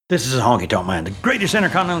This is Honky Tonk Man, the greatest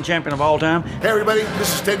intercontinental champion of all time. Hey everybody,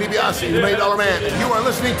 this is Ted DiBiase, the $1 Million Man, and you are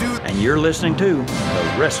listening to... And you're listening to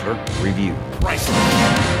The Wrestler Review. Priceless.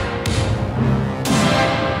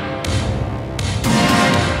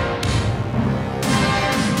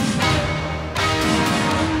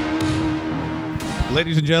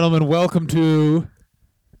 Ladies and gentlemen, welcome to,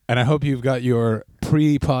 and I hope you've got your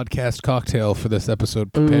pre-podcast cocktail for this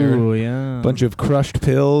episode prepared. Ooh, yeah. Bunch of crushed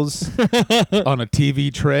pills on a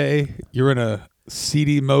TV tray. You're in a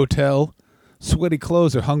seedy motel. Sweaty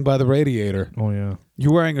clothes are hung by the radiator. Oh, yeah.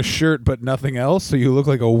 You're wearing a shirt but nothing else, so you look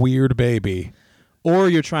like a weird baby. Or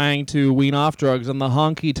you're trying to wean off drugs and the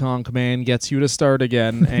honky tonk man gets you to start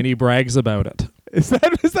again and he brags about it. Is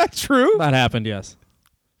that true? That happened, yes.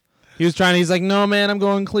 He's like, no, man, I'm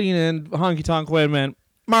going clean. And honky tonk man,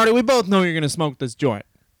 Marty, we both know you're going to smoke this joint.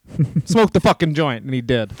 Smoke the fucking joint. And he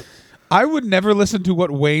did. I would never listen to what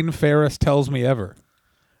Wayne Ferris tells me ever.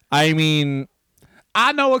 I mean,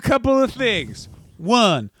 I know a couple of things.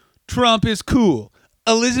 One, Trump is cool.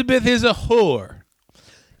 Elizabeth is a whore.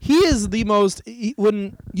 he is the most...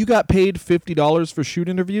 when you got paid $50 for shoot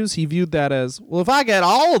interviews, he viewed that as, well, if I get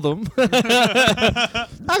all of them, I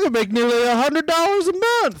could make nearly $100 a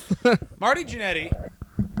month. Marty Jannetty.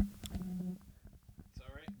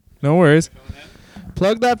 No worries.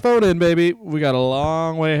 Plug that phone in, baby. We got a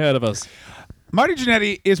long way ahead of us. Marty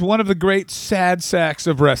Jannetty is one of the great sad sacks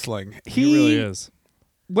of wrestling. He really is.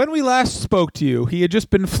 When we last spoke to you, he had just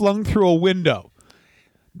been flung through a window.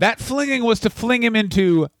 That flinging was to fling him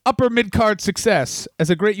into upper mid-card success as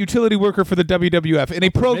a great utility worker for the WWF in a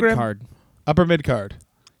program. Mid-card. Upper mid-card.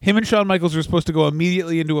 Him and Shawn Michaels were supposed to go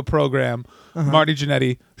immediately into a program. Marty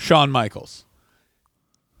Jannetty, Shawn Michaels.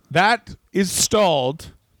 That is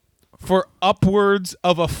stalled for upwards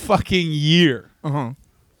of a fucking year.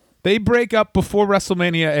 They break up before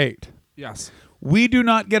WrestleMania 8. Yes. We do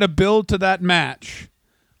not get a build to that match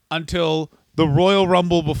until the Royal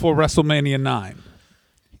Rumble before WrestleMania 9.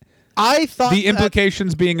 I thought The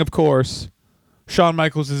implications being, of course, Shawn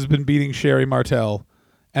Michaels has been beating Sherry Martel,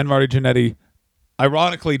 and Marty Jannetty,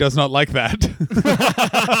 ironically, does not like that.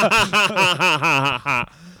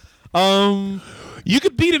 You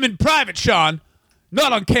could beat him in private, Shawn,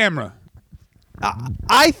 not on camera.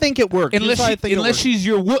 I think it worked. Unless she's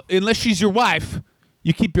your wife,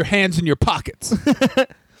 you keep your hands in your pockets.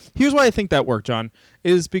 Here's why I think that worked, John,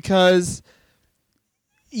 is because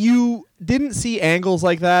you didn't see angles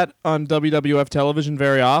like that on WWF television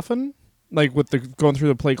very often, like with the going through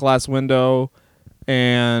the plate glass window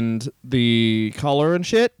and the color and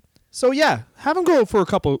shit. So yeah, have him go for a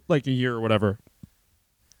couple, like a year or whatever.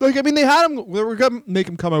 Like, I mean, they were gonna make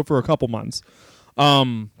him come out for a couple months.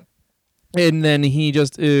 And then he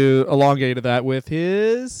just elongated that with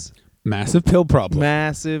his Massive pill problem.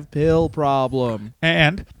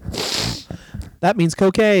 And that means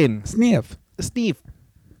cocaine. sniff. Steve.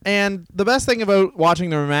 And the best thing about watching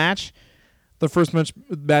their match, the first match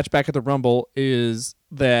back at the Rumble, is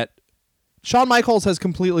that Shawn Michaels has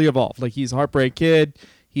completely evolved. Like, he's Heartbreak Kid.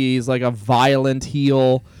 He's like a violent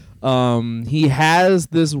heel. He has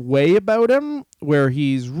this way about him where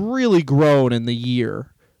he's really grown in the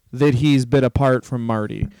year that he's been apart from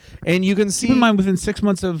Marty. And you can see... Keep in mind, within 6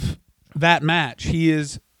 months of that match, he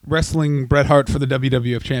is wrestling Bret Hart for the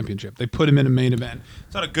WWF Championship. They put him in a main event.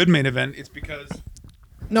 It's not a good main event. It's because...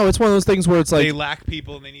 No, it's one of those things where it's like... they lack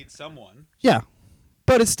people and they need someone. Yeah.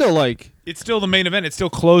 But it's still like... It's still the main event. It still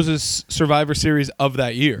closes Survivor Series of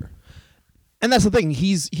that year. And that's the thing.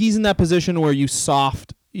 He's in that position where you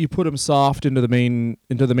put him soft into the main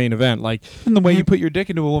event, like, And the way you put your dick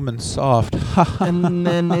into a woman, soft. and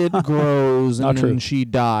then it grows, Not and true. then she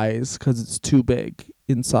dies because it's too big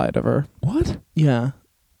inside of her. What? Yeah,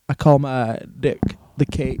 I call my dick the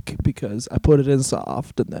cake because I put it in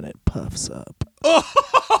soft and then it puffs up. Oh,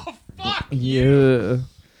 fuck! Yeah,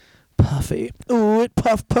 puffy. Ooh, it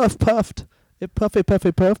puffed. It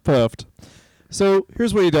puffed. So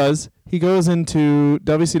here's what he does. He goes into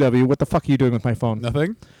WCW. What the fuck are you doing with my phone?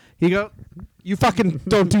 Nothing? You fucking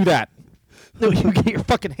don't do that. No, you get your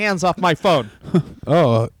fucking hands off my phone.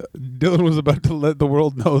 Oh, Dylan was about to let the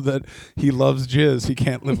world know that he loves jizz. He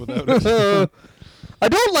can't live without it. I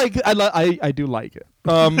don't like it. I do like it.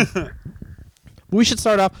 We should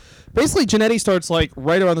start off. Basically, Jannetty starts like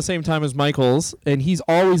right around the same time as Michaels, and he's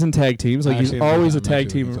always in tag teams. Like, he's always a tag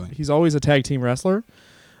team. He's always a tag team wrestler.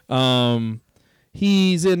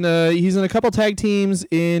 He's in a couple tag teams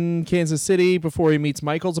in Kansas City before he meets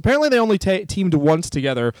Michaels. Apparently, they only teamed once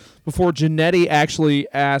together before Jannetty actually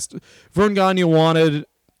asked. Vern Gagne wanted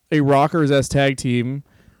a Rockers as tag team,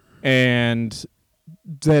 and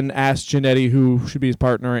then asks Jannetty who should be his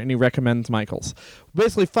partner, and he recommends Michaels.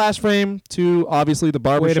 Basically, flash frame to obviously the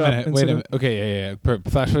barbershop Wait a minute. Okay, yeah.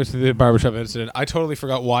 Flash forward to the barbershop incident. I totally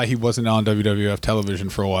forgot why he wasn't on WWF television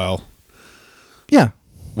for a while. Yeah.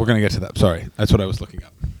 We're going to get to that. Sorry. That's what I was looking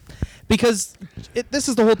up. Because this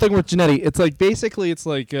is the whole thing with Jannetty. It's like, basically, it's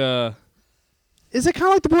like, is it kind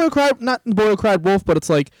of like the boy who cried, not the boy who cried wolf, but it's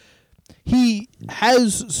like, he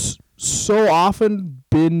has so often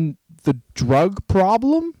been the drug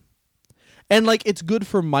problem. And, like, it's good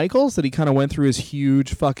for Michaels that he kind of went through his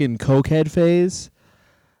huge fucking cokehead phase.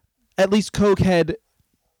 At least cokehead...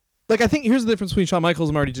 Like, I think here's the difference between Shawn Michaels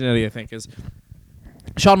and Marty Jannetty, I think, is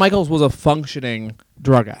Shawn Michaels was a functioning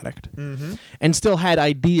drug addict. And still had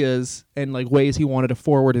ideas and, like, ways he wanted to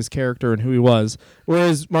forward his character and who he was.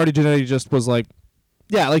 Whereas Marty Jannetty just was like,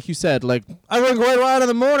 yeah, like you said, like, I run great ride in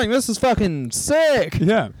the morning. This is fucking sick.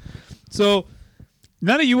 Yeah. So...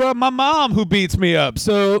 None of you are my mom who beats me up,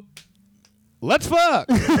 so let's fuck.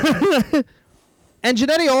 And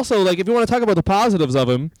Jannetty also, like, if you want to talk about the positives of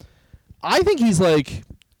him, I think he's, like,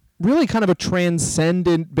 really kind of a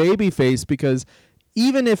transcendent babyface, because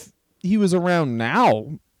even if he was around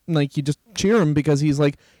now, like, you just cheer him because he's,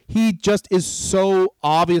 like, he just is so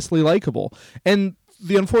obviously likable. And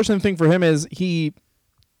the unfortunate thing for him is it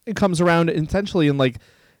comes around intentionally in, like,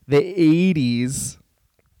 the 80s,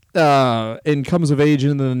 and comes of age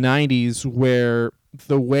in the 90s, where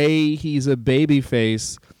the way he's a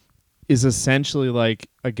babyface is essentially like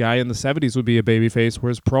a guy in the 70s would be a babyface,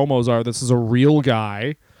 whereas promos are, this is a real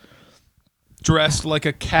guy Dressed like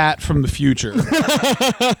a cat from the future.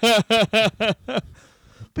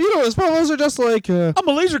 But you know, his promos are just like, I'm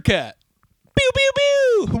a laser cat. Pew, pew,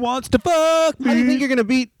 pew. Who wants to fuck me? how do you think you're going to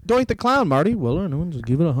beat Doink the Clown, Marty? Well, I don't know, just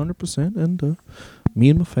give it 100%, and me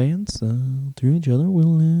and my fans, through each other,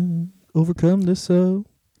 will overcome this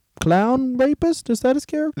clown rapist. Is that his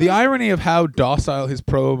character? The irony of how docile his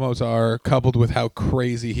promos are, coupled with how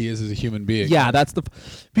crazy he is as a human being. Yeah, that's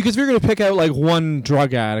because if you're going to pick out, like, one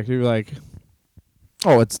drug addict, you're like,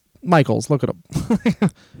 oh, it's Michaels. Look at him.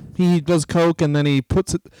 He does coke, and then he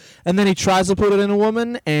puts it, and then he tries to put it in a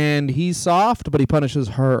woman, and he's soft, but he punishes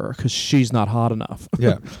her because she's not hot enough.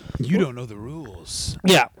 Yeah. You don't know the rules.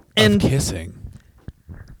 Yeah. And kissing.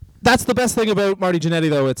 That's the best thing about Marty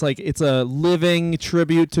Jannetty, though. It's like, it's a living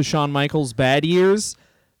tribute to Shawn Michaels' bad years,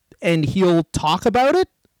 and he'll talk about it,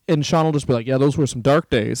 and Shawn will just be like, yeah, those were some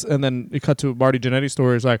dark days. And then you cut to Marty Jannetty's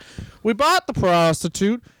story. It's like, we bought the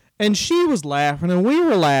prostitute, and she was laughing, and we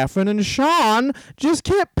were laughing, and Shawn just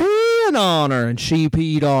kept peeing on her, and she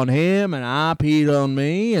peed on him, and I peed on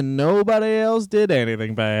me, and nobody else did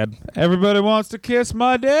anything bad. Everybody wants to kiss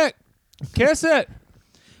my dick. Kiss it.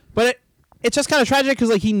 But it's just kind of tragic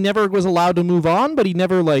because, like, he never was allowed to move on, but he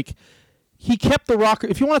never, like, he kept the rocker.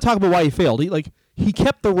 If you want to talk about why he failed, he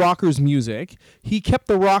kept the Rockers' music. He kept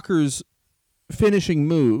the Rockers' finishing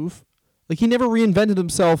move. Like, he never reinvented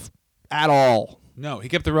himself at all. No, he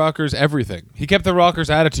kept the Rockers everything. He kept the Rockers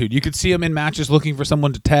attitude. You could see him in matches looking for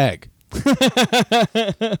someone to tag.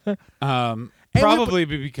 Probably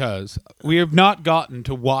because we have not gotten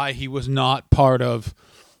to why he was not part of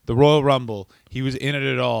the Royal Rumble. He was in it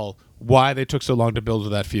at all. Why they took so long to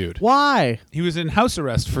build that feud. Why? He was in house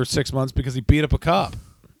arrest for 6 months because he beat up a cop.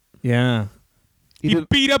 Yeah. He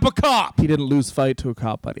beat up a cop. He didn't lose fight to a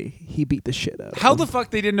cop, buddy. He beat the shit out of How him. the fuck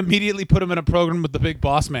they didn't immediately put him in a program with the big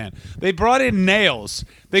boss man? They brought in Nails.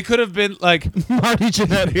 They could have been like Marty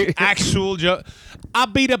Jannetty. actual I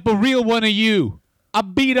beat up a real one of you. I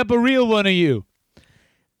beat up a real one of you.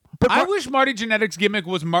 But I wish Marty Jannetty's gimmick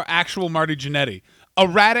was actual Marty Jannetty.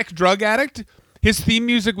 Erratic drug addict. His theme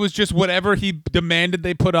music was just whatever he demanded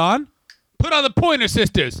they put on. Put on the Pointer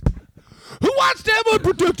Sisters. Who wants to have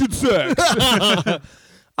unprotected sex?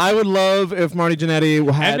 I would love if Marty Jannetty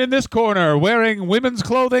had... And in this corner, wearing women's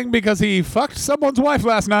clothing because he fucked someone's wife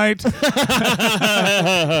last night.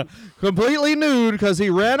 Completely nude because he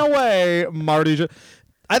ran away,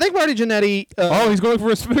 I think Marty Jannetty... He's going for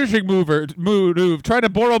his finishing move, trying to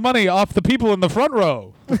borrow money off the people in the front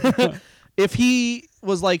row. If he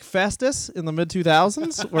was like Festus in the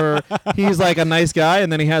mid-2000s, where he's like a nice guy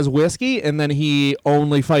and then he has whiskey and then he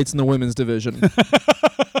only fights in the women's division.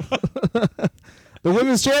 The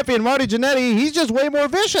women's champion, Marty Jannetty, he's just way more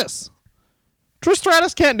vicious. Trish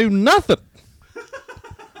Stratus can't do nothing.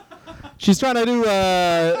 She's trying to do...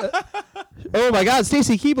 oh, my God.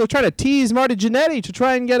 Stacy Keibler trying to tease Marty Jannetty to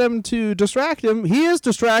try and get him to distract him. He is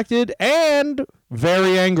distracted and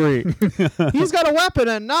very angry. He's got a weapon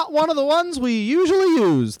and not one of the ones we usually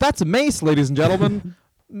use. That's a mace, ladies and gentlemen.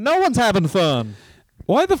 No one's having fun.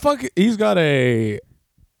 Why the fuck? He's got a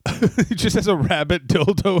He just has a rabbit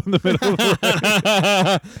dildo in the middle of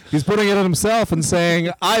the ring. He's putting it on himself and saying,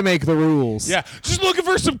 "I make the rules." Yeah, just looking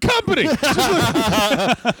for some company.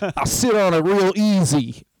 I'll sit on it real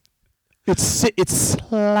easy. It's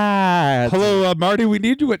slide. Hello, Marty. We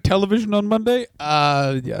need you at television on Monday.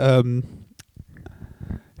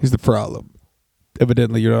 Here's the problem.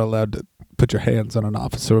 Evidently, you're not allowed to put your hands on an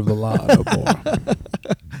officer of the law no more.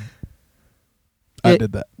 I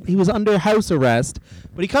did that. He was under house arrest,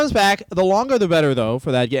 but he comes back. The longer the better, though,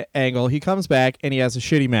 for that angle. He comes back and he has a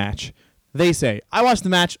shitty match. They say, I watched the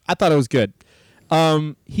match. I thought it was good.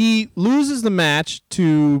 He loses the match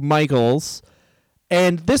to Michaels,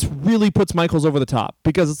 and this really puts Michaels over the top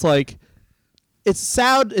because it's like, it's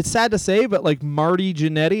sad to say, but like Marty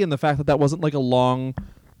Jannetty and the fact that wasn't like a long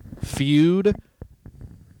feud.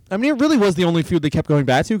 I mean, it really was the only feud they kept going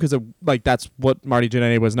back to because like that's what Marty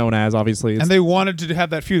Jannetty was known as, obviously. And they wanted to have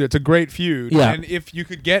that feud. It's a great feud. Yeah. And if you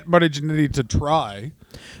could get Marty Jannetty to try.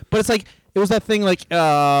 But it's like, it was that thing like,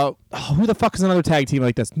 who the fuck is another tag team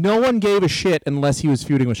like this? No one gave a shit unless he was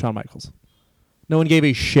feuding with Shawn Michaels. No one gave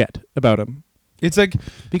a shit about him. It's like,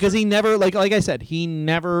 because he never, like I said, he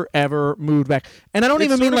never ever moved back. And I don't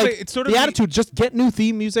even mean like the attitude. Just get new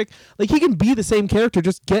theme music. Like he can be the same character.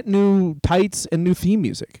 Just get new tights and new theme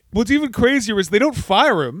music. what's even crazier is they don't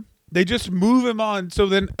fire him. They just move him on. So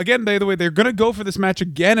then again, by the way, they're going to go for this match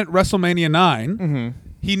again at WrestleMania 9. Mm-hmm.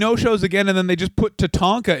 He no-shows again, and then they just put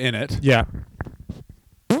Tatanka in it. Yeah.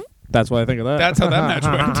 That's what I think of that. That's how that match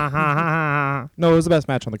went. No, it was the best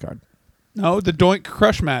match on the card. No, the Doink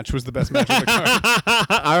Crush match was the best match on the card.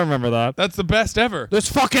 I remember that. That's the best ever. This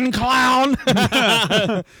fucking clown.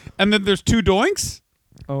 And then there's two Doinks,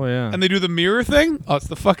 Oh yeah. and they do the mirror thing. Oh, it's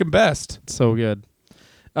the fucking best. So good.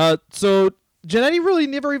 So Jannetty really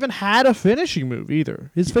never even had a finishing move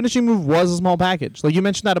either. His finishing move was a small package. Like you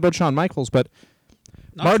mentioned that about Shawn Michaels, but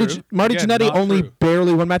Marty Again, Jannetty not only true.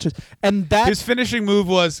 barely won matches, and that His finishing move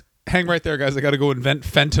was, hang right there, guys. I got to go invent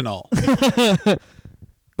fentanyl.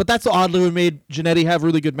 But that's oddly what made Jannetty have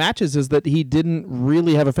really good matches is that he didn't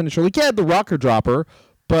really have a finisher. Like he had the rocker dropper,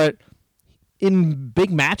 but in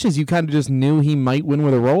big matches you kind of just knew he might win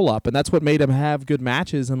with a roll up, and that's what made him have good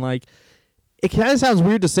matches. And like, it kind of sounds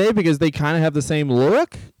weird to say because they kind of have the same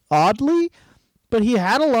look, oddly, but he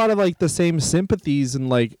had a lot of like the same sympathies and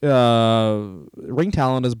like ring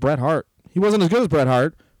talent as Bret Hart. He wasn't as good as Bret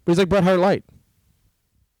Hart, but he's like Bret Hart light.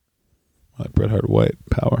 Like Bret Hart White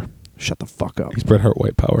Power. Shut the fuck up. He's Bret Hart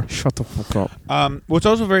White Power. Shut the fuck up. What's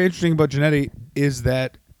also very interesting about Jannetty is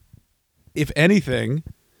that, if anything,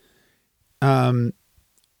 one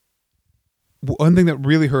thing that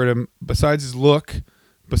really hurt him, besides his look,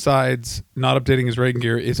 besides not updating his ring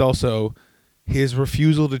gear, is also his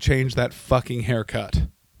refusal to change that fucking haircut.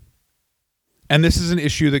 And this is an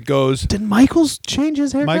issue that goes... Did Michaels change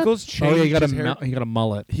his haircut? Michaels changed he got his hair. he got a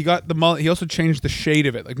mullet. He got the mullet. He also changed the shade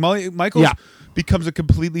of it. Like Michaels becomes a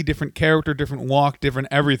completely different character, different walk, different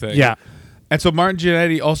everything. Yeah. And so Martin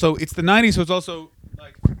Jannetty also, it's the 90s, so it's also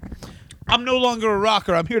like, I'm no longer a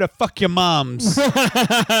rocker. I'm here to fuck your moms. Marty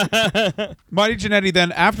Jannetty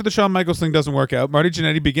then, after the Shawn Michaels thing doesn't work out, Marty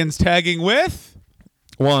Jannetty begins tagging with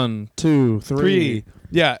 1, 2, 3.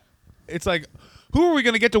 Yeah. It's like, who are we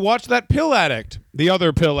going to get to watch that pill addict? The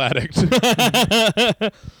other pill addict.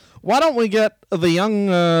 Why don't we get the young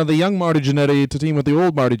Marty Jannetty to team with the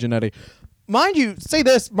old Marty Jannetty? Mind you, say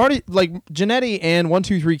this, Marty, like Jannetty and 1,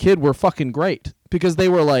 2, 3 Kid were fucking great because they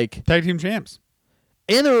were like Tag team champs.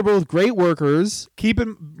 And they were both great workers.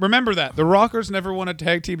 Remember that. The Rockers never won a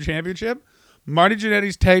tag team championship. Marty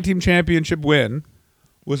Jannetty's tag team championship win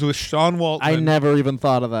was with Sean Waltman. I never even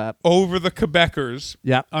thought of that. Over the Quebecers.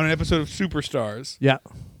 Yeah. On an episode of Superstars. Yeah.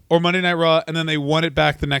 Or Monday Night Raw, and then they won it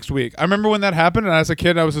back the next week. I remember when that happened, and as a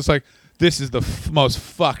kid, I was just like, this is the most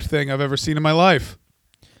fucked thing I've ever seen in my life.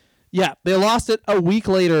 Yeah, they lost it a week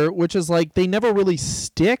later, which is like they never really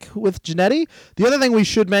stick with Jannetty. The other thing we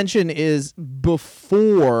should mention is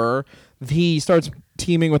before he starts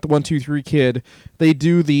teaming with the 1, 2, 3 Kid, they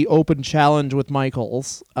do the open challenge with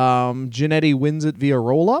Michaels. Jannetty wins it via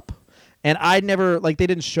roll-up. And I'd never, like, they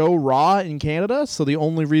didn't show Raw in Canada, so the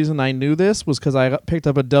only reason I knew this was because I picked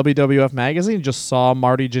up a WWF magazine and just saw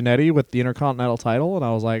Marty Jannetty with the Intercontinental title, and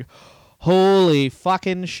I was like, holy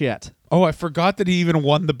fucking shit. Oh, I forgot that he even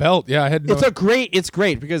won the belt. Yeah, I had no... It's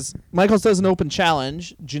great because Michaels does an open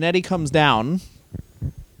challenge, Jannetty comes down,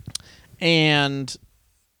 and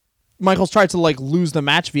Michaels tries to, like, lose the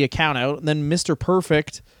match via countout, and then Mr.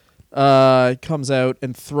 Perfect comes out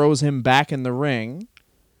and throws him back in the ring.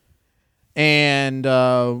 And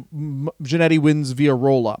Jannetty wins via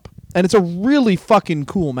roll-up. And it's a really fucking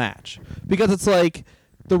cool match. Because it's like,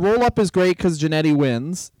 the roll-up is great because Jannetty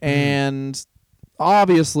wins, and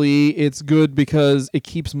obviously it's good because it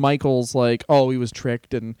keeps Michaels like, oh, he was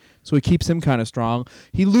tricked, and so it keeps him kind of strong.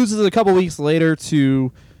 He loses it a couple weeks later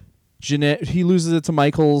to Jannetty. He loses it to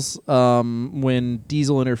Michaels when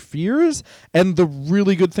Diesel interferes, and the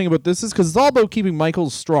really good thing about this is because it's all about keeping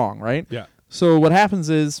Michaels strong, right? Yeah. So what happens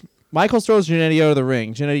is Michaels throws Jannetty out of the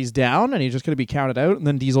ring. Jannetty's down, and he's just going to be counted out, and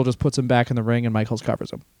then Diesel just puts him back in the ring, and Michaels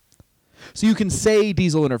covers him. So you can say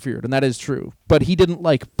Diesel interfered, and that is true, but he didn't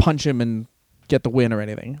like punch him and get the win or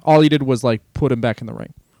anything. All he did was like put him back in the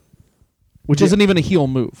ring, which isn't even a heel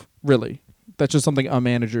move, really. That's just something a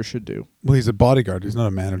manager should do. Well, he's a bodyguard. He's not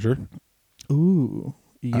a manager. Ooh,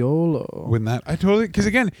 YOLO. Win that. I totally, because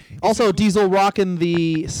again, Also, Diesel rocking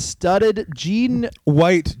the studded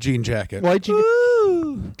white jean jacket. white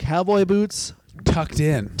cowboy boots Tucked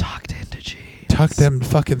in. tucked into jeans. Tuck them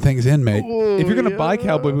fucking things in, mate. Oh, if you're going to buy yeah.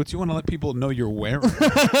 cowboy boots, you want to let people know you're wearing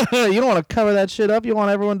them. You don't want to cover that shit up. You want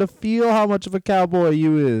everyone to feel how much of a cowboy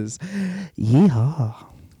you is. Yeehaw.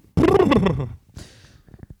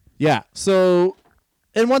 Yeah. So,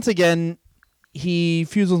 and once again, he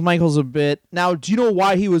feuds with Michaels a bit. Now, do you know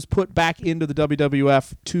why he was put back into the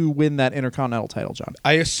WWF to win that Intercontinental title, John?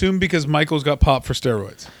 I assume because Michaels got popped for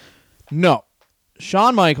steroids. No.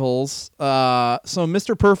 Shawn Michaels, so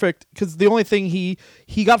Mr. Perfect, because the only thing he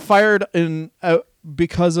got fired in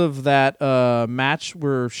because of that match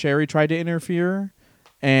where Sherry tried to interfere,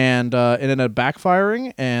 and it ended up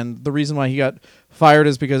backfiring. And the reason why he got fired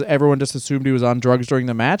is because everyone just assumed he was on drugs during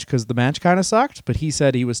the match because the match kind of sucked. But he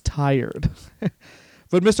said he was tired.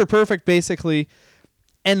 But Mr. Perfect basically,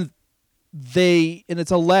 and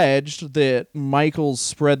it's alleged that Michaels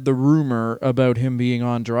spread the rumor about him being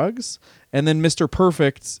on drugs. And then Mr.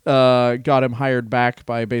 Perfect got him hired back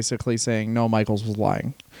by basically saying, no, Michaels was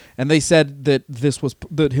lying. And they said that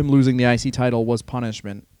that him losing the IC title was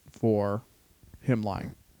punishment for him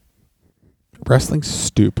lying. Wrestling's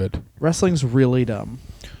stupid. Wrestling's really dumb.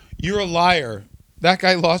 You're a liar. That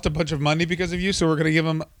guy lost a bunch of money because of you, so we're going to give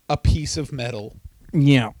him a piece of metal.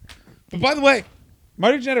 Yeah. But by the way,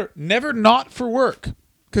 Marty Jannetty, never not for work.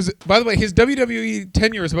 Because, by the way, his WWE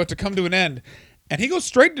tenure is about to come to an end. And he goes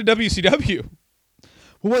straight to WCW.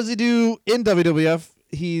 What does he do in WWF?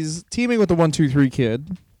 He's teaming with the 1-2-3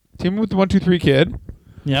 Kid. Teaming with the 1-2-3 Kid.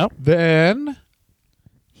 Yep. Then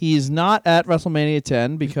He's not at WrestleMania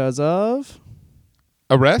 10 because of...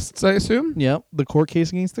 arrests, I assume. Yep, the court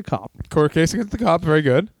case against the cop. Court case against the cop. Very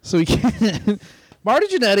good. So he can't... Marty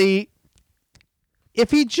Jannetty,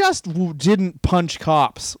 if he just didn't punch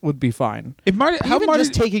cops, would be fine. If Marty,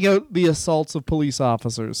 Just taking out the assaults of police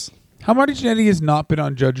officers. How Marty Jannetty has not been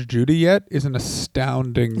on Judge Judy yet is an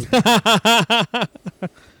astounding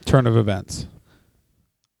turn of events.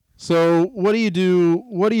 So what do you do?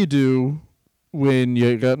 What do you do when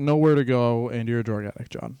you got nowhere to go and you're a drug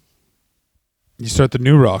addict, John? You start the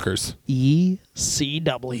New Rockers.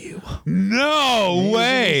 ECW. No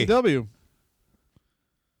way. ECW.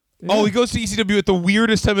 Oh, he goes to ECW at the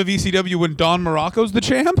weirdest time of ECW when Don Morocco's the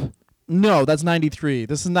champ? No, that's 93.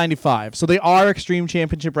 This is 95. So they are Extreme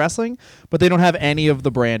Championship Wrestling, but they don't have any of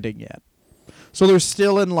the branding yet. So they're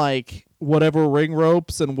still in like whatever ring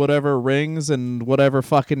ropes and whatever rings and whatever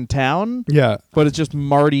fucking town. Yeah. But it's just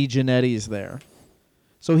Marty Jannetty's there.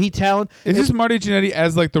 So Is this Marty Jannetty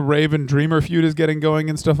as like the Raven Dreamer feud is getting going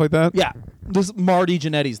and stuff like that? Yeah. This Marty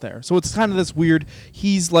Jannetty's there. So it's kind of this weird,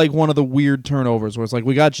 he's like one of the weird turnovers where it's like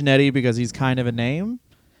we got Jannetty because he's kind of a name.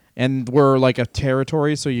 And we're like a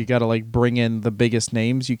territory, so you got to like bring in the biggest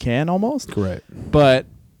names you can almost. Great. But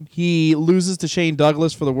he loses to Shane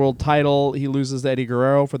Douglas for the world title. He loses to Eddie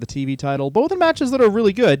Guerrero for the TV title. Both in matches that are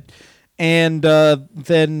really good. And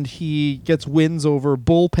then he gets wins over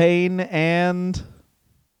Bull Payne and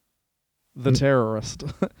the Terrorist.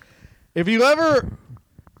 If you ever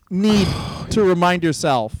need to remind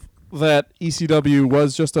yourself that ECW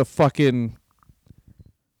was just a fucking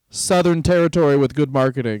Southern territory with good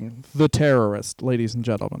marketing, the Terrorist, ladies and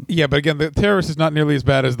gentlemen. Yeah, but again, the Terrorist is not nearly as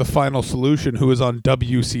bad as the Final Solution, who is on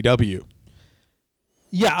WCW.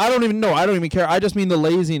 Yeah, I don't even care. I just mean the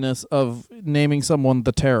laziness of naming someone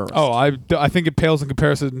the Terrorist. Oh, I think it pales in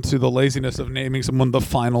comparison to the laziness of naming someone the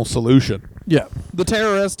Final Solution. Yeah. The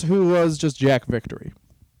Terrorist, who was just Jack Victory.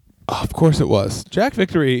 Oh, of course it was. Jack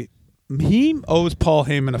Victory, he owes Paul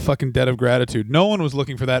Heyman a fucking debt of gratitude. No one was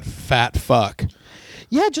looking for that fat fuck.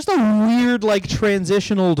 Yeah, just a weird, like,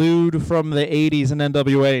 transitional dude from the 80s in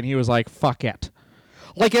NWA, and he was like, fuck it.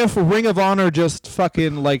 Like if Ring of Honor just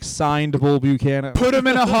fucking, like, signed Bull Buchanan. Put him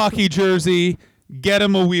in a hockey jersey, get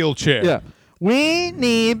him a wheelchair. Yeah. We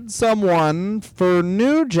need someone for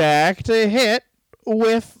New Jack to hit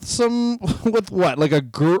with what, like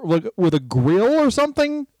with a grill or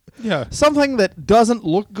something? Yeah. Something that doesn't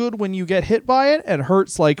look good when you get hit by it and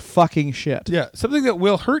hurts like fucking shit. Yeah, something that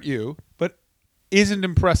will hurt you, but isn't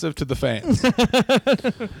impressive to the fans.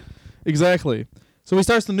 Exactly. So he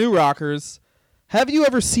starts the New Rockers. Have you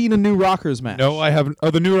ever seen a New Rockers match? No, I haven't.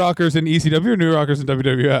 Are the New Rockers in ECW or New Rockers in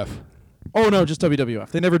WWF? Oh, no, just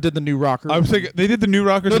WWF. They never did the New Rockers. I was thinking they did the New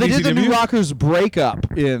Rockers No, in they ECW? did the New Rockers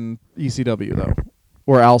breakup in ECW, though,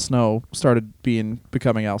 where Al Snow started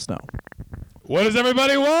becoming Al Snow. What does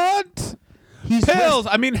everybody want? He's Pills,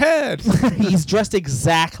 I mean head. He's dressed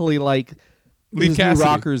exactly like Leaf his New Cassidy.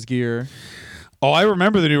 Rockers gear. Oh, I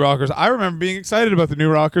remember the New Rockers. I remember being excited about the New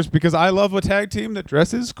Rockers because I love a tag team that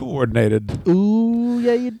dresses coordinated. Ooh,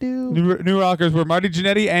 yeah, you do. New Rockers were Marty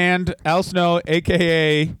Jannetty and Al Snow,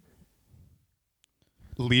 a.k.a.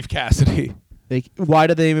 Leaf Cassidy. Why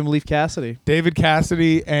did they name him Leaf Cassidy? David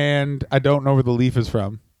Cassidy, and I don't know where the leaf is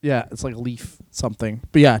from. Yeah, it's like Leaf something.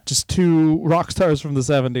 But yeah, just two rock stars from the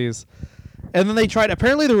 70s. And then they tried,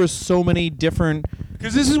 apparently there was so many different...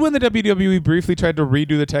 Because this is when the WWE briefly tried to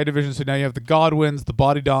redo the tag division, so now you have the Godwins, the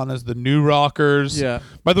Body Donnas, the New Rockers. Yeah.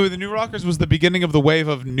 By the way, the New Rockers was the beginning of the wave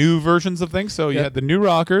of new versions of things. So you had the New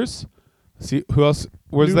Rockers. See, who else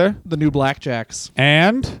was there? The new Blackjacks.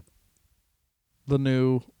 And The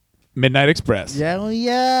new... Midnight Express. Yeah, well,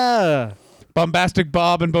 yeah. Bombastic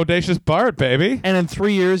Bob and Bodacious Bart, baby. And in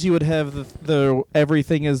 3 years, you would have the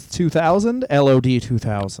Everything is 2000, LOD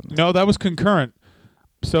 2000. No, that was concurrent.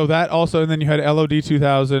 So that also, and then you had LOD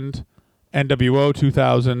 2000, NWO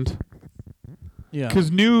 2000. Yeah.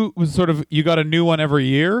 Because new was sort of, you got a new one every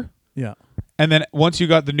year. Yeah. And then once you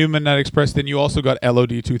got the new Midnight Express, then you also got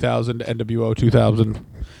LOD 2000, NWO 2000.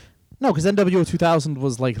 No, because NWO 2000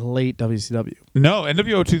 was like late WCW. No,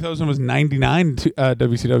 NWO 2000 was 99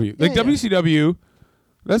 WCW. Like WCW,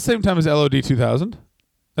 that's the same time as LOD 2000.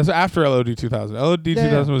 That's after LOD 2000. LOD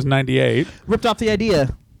 2000 was 98. Ripped off the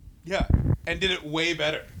idea. Yeah, and did it way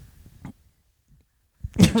better.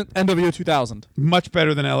 NWO 2000. Much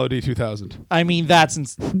better than LOD 2000. I mean, that's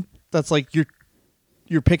like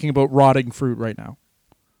you're picking about rotting fruit right now.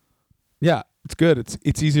 Yeah, it's good.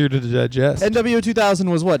 It's easier to digest. NWO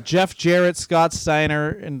 2000 was what? Jeff Jarrett, Scott Steiner,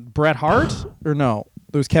 and Bret Hart? Or no?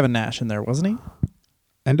 There was Kevin Nash in there, wasn't he?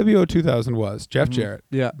 NWO 2000 was Jeff Jarrett,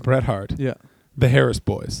 Yeah. Bret Hart, Yeah. the Harris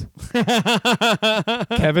Boys,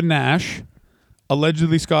 Kevin Nash,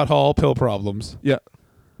 allegedly Scott Hall, pill problems, Yeah.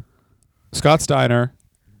 Scott Steiner,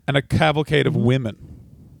 and a cavalcade of women.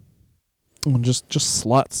 Just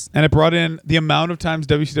sluts. And it brought in the amount of times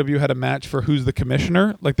WCW had a match for who's the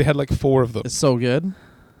commissioner. Like they had like 4 of them. It's so good.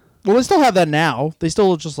 Well, they still have that now. They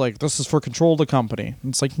still just like, this is for control of the company.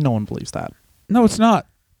 And it's like, no one believes that. No, it's not.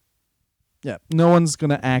 Yeah. No one's going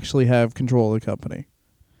to actually have control of the company.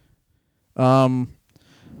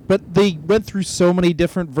 But they went through so many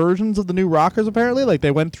different versions of the New Rockers, apparently. Like, they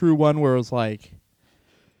went through one where it was like,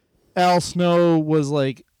 Al Snow was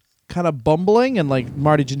like, kind of bumbling, and like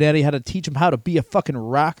Marty Jannetty had to teach him how to be a fucking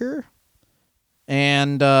rocker.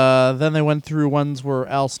 And then they went through ones where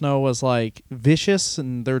Al Snow was like vicious,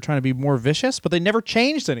 and they were trying to be more vicious, but they never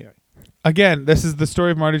changed anything. Again, this is the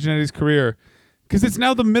story of Marty Jannetty's career. Because it's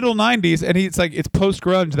now the middle 90s, and it's like, it's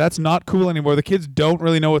post-grunge. That's not cool anymore. The kids don't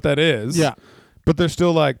really know what that is. Yeah. But they're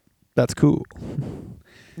still like, that's cool.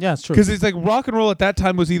 Yeah, it's true. Because it's like rock and roll at that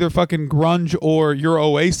time was either fucking grunge or your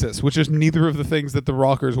Oasis, which is neither of the things that the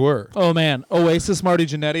rockers were. Oh, man. Oasis Marty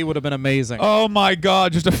Jannetty would have been amazing. Oh, my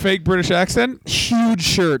God. Just a fake British accent? Huge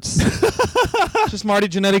shirts. Just Marty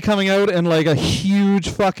Jannetty coming out in like a huge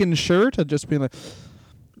fucking shirt and just being like,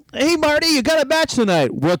 hey, Marty, you got a match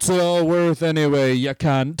tonight. What's it all worth anyway, you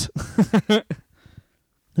cunt?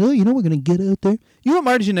 Oh, you know we're going to get out there. You know what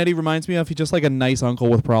Marty Jannetty reminds me of? He's just like a nice uncle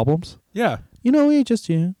with problems. Yeah. You know, he just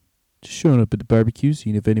showing up at the barbecue,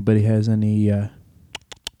 seeing if anybody has any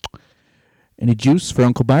juice for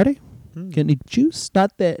Uncle Marty. Get any juice?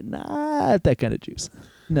 Not that kind of juice.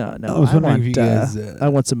 No. I was wondering if you guys, I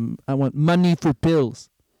want money for pills.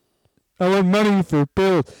 I want money for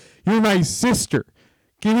pills. You're my sister.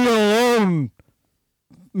 Give me alone,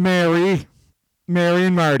 Mary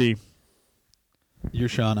and Marty. You're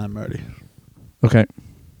Sean, I'm Marty. Okay.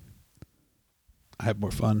 I have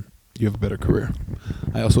more fun. You have a better career.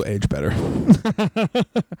 I also age better.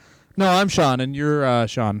 No, I'm Sean, and you're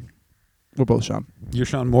Sean. We're both Sean. You're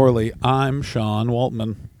Sean Morley. I'm Sean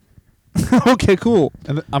Waltman. Okay, cool.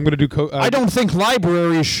 And I'm going to do... I don't think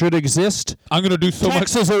libraries should exist. I'm going to do so much...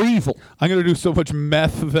 Taxes are evil. I'm going to do so much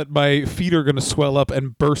meth that my feet are going to swell up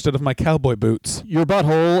and burst out of my cowboy boots. Your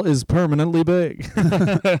butthole is permanently big.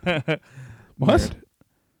 What? Weird.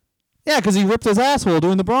 Yeah, because he ripped his asshole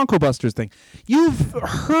doing the Bronco Busters thing. You've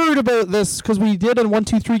heard about this because we did a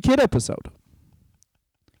 1-2-3 Kid episode.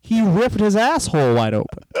 He ripped his asshole wide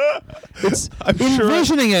open. It's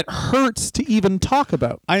envisioning it hurts to even talk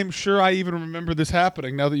about. I am sure I even remember this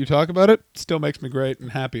happening. Now that you talk about it, still makes me great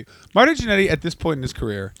and happy. Marty Jannetty, at this point in his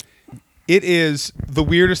career, it is the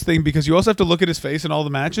weirdest thing because you also have to look at his face in all the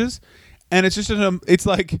matches, and it's just it's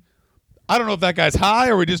like, I don't know if that guy's high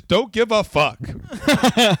or we just don't give a fuck.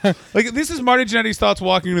 Like, this is Marty Jannetty's thoughts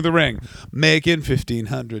walking into the ring. Making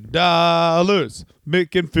 $1,500.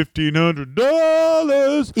 Making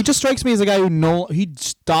 $1,500. He just strikes me as a guy he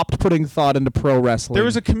stopped putting thought into pro wrestling. There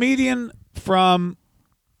was a comedian from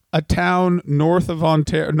a town north of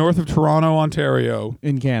Toronto, Ontario.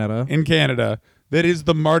 In Canada. That is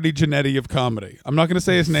the Marty Jannetty of comedy. I'm not going to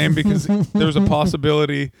say his name because there's a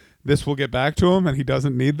possibility this will get back to him and he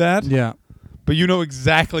doesn't need that. Yeah. But you know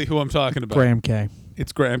exactly who I'm talking about. Graham K.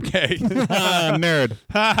 It's Graham K. Nerd.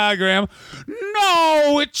 Ha Graham.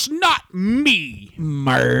 No, it's not me.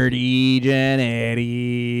 Marty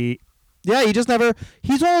Jannetty. Yeah, he just never...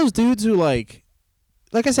 He's one of those dudes who, like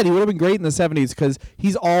I said, he would have been great in the 70s because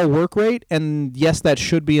he's all work rate, and yes, that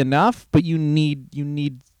should be enough, but you need...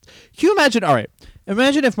 Can you imagine... All right.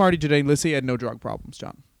 Imagine if Marty Jannetty, let's say he had no drug problems,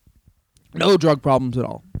 John. No drug problems at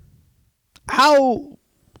all. How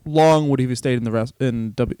long would he have stayed in the rest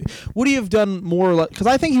in W? Would he have done more? Because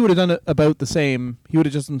I think he would have done it about the same. He would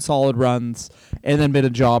have just done solid runs and then been a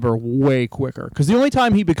jobber way quicker. Because the only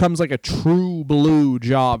time he becomes like a true blue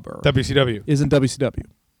jobber WCW is in WCW.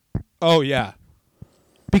 Oh yeah,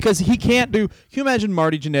 because he can't do. Can you imagine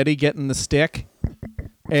Marty Jannetty getting the stick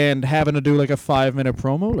and having to do like a 5-minute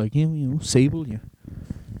promo, like you know, Sable, you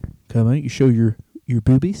come out, you show your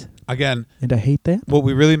boobies again, and I hate that. What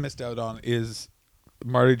we really missed out on is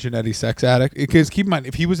Marty Jannetty, sex addict. Because keep in mind,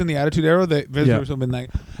 if he was in the Attitude Era, the visitors would have been like,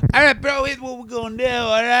 "All right, bro, here's what we're gonna do.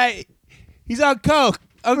 All right, he's on coke.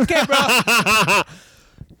 Okay, bro."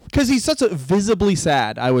 Because he's such a visibly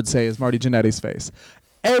sad, I would say, is Marty Jannetty's face.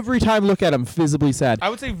 Every time I look at him, visibly sad. I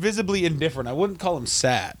would say visibly indifferent. I wouldn't call him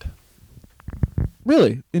sad.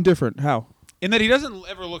 Really? Indifferent? How? In that he doesn't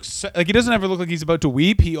ever look like he's about to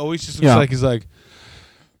weep. He always just looks like he's like,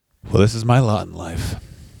 well, this is my lot in life.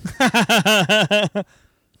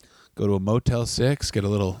 Go to a Motel 6, get a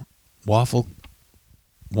little waffle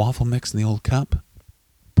mix in the old cup,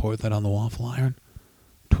 pour that on the waffle iron,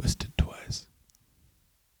 twist it twice.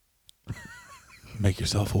 Make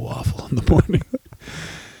yourself a waffle in the morning.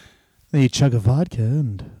 Then you chug a vodka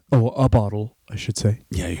and a bottle, I should say.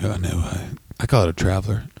 Yeah, you know, I call it a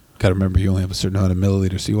traveler. Got to remember you only have a certain amount of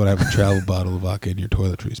milliliters, so you want to have a travel bottle of vodka in your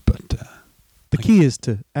toiletries. But the key is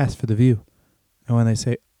to ask for the view, and when they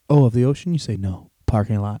say, "Oh, of the ocean," you say, "No,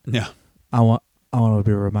 parking lot." Yeah, I want to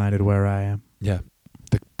be reminded where I am. Yeah,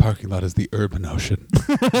 the parking lot is the urban ocean.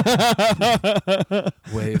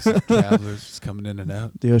 Waves of travelers just coming in and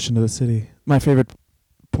out. The ocean of the city. My favorite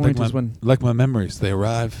point is when, like my memories, they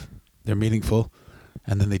arrive, they're meaningful,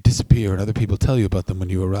 and then they disappear, and other people tell you about them when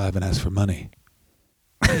you arrive and ask for money.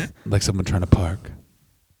 Like someone trying to park.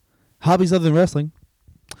 Hobbies other than wrestling.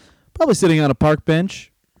 Probably sitting on a park bench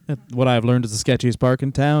at what I've learned is the sketchiest park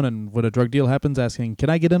in town, and when a drug deal happens, asking, "Can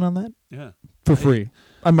I get in on that?" Yeah. For free.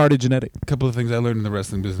 I'm Marty Jannetty. A couple of things I learned in the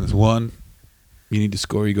wrestling business. One, you need to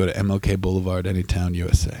score, you go to MLK Boulevard, anytown,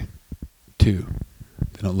 USA. 2,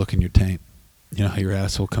 they don't look in your taint. You know how your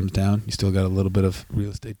asshole comes down? You still got a little bit of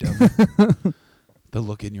real estate down there. They'll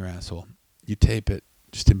look in your asshole. You tape it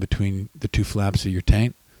just in between the 2 flaps of your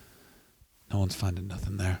taint. No one's finding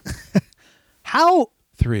nothing there. How?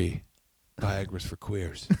 3, Viagra's for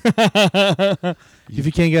queers. If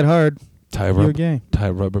you can't get hard, you're gay. Tie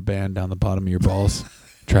a rubber band down the bottom of your balls.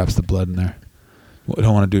 Traps the blood in there. Well, I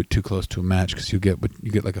don't want to do it too close to a match because you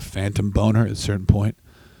get like a phantom boner at a certain point.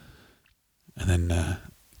 And then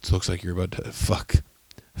it looks like you're about to fuck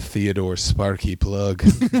Theodore Sparky Plug.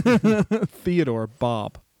 Theodore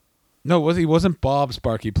Bob. No, he wasn't Bob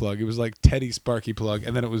Sparky Plug. It was like Teddy Sparky Plug,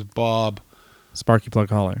 and then it was Bob Sparky Plug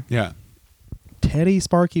Holler. Yeah. Teddy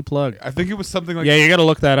Sparky Plug. I think it was something like... Yeah, you got to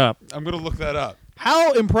look that up. I'm going to look that up.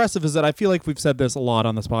 How impressive is it? I feel like we've said this a lot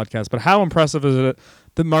on this podcast, but how impressive is it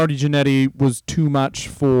that Marty Jannetty was too much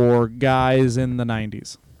for guys in the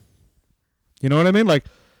 90s? You know what I mean? Like,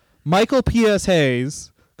 Michael P.S.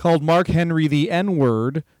 Hayes called Mark Henry the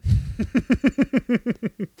N-word,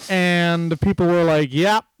 and people were like,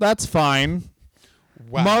 "Yep, that's fine."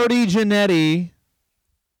 Wow. Marty Jannetty,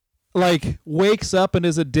 like, wakes up and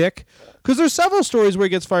is a dick. Because there's several stories where he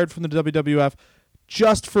gets fired from the WWF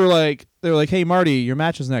just for, like, they're like, "Hey, Marty, your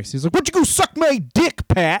match is next." He's like, "Why don't you go suck my dick,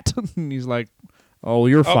 Pat?" And he's like, Oh,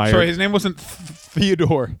 you're Oh, fired. sorry, his name wasn't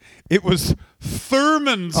Theodore. It was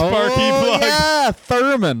Thurman Sparky Plug. Yeah,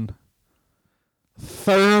 Thurman.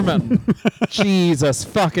 Jesus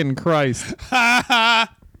fucking Christ. Yeah,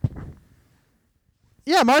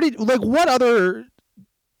 Marty, like, what other...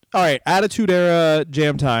 All right, Attitude Era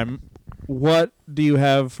Jam Time. What do you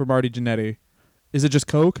have for Marty Jannetty? Is it just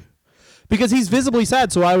Coke? Because he's visibly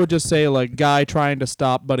sad, so I would just say, like, guy trying to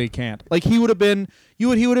stop, but he can't. Like, he would have been,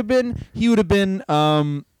 they would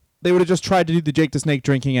have just tried to do the Jake the Snake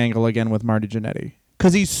drinking angle again with Marty Jannetty.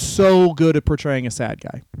 Because he's so good at portraying a sad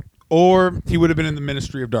guy. Or he would have been in the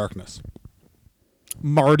Ministry of Darkness.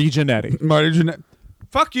 Marty Jannetty. Marty Jannetty.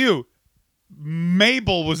 Fuck you.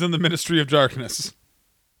 Mabel was in the Ministry of Darkness.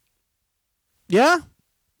 Yeah?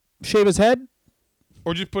 Shave his head?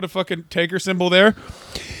 Or just put a fucking taker symbol there.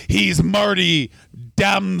 He's Marty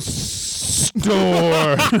Damstor.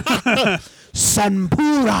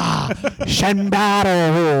 Sanpura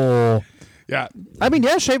Shanbaro. Yeah. I mean,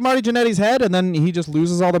 yeah, shave Marty Jannetty's head and then he just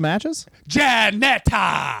loses all the matches.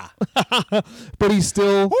 Janetta. But he's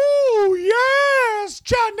still... Oh, yes,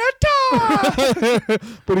 Janetta.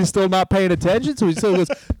 but he's still not paying attention, so he still goes,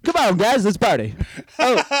 "Come on, guys, let's party."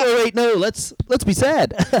 Oh wait, no, let's be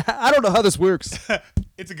sad. I don't know how this works.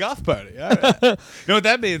 It's a goth party. All right. You know what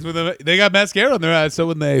that means? When they got mascara on their eyes, so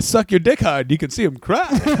when they suck your dick hard, you can see them cry.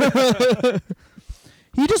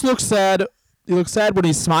 He just looks sad. He looks sad when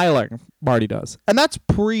he's smiling. Marty does, and that's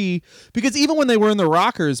because even when they were in the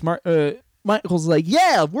Rockers, Michael's like,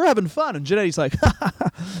 "Yeah, we're having fun," and Jannetty's like,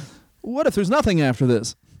 "What if there's nothing after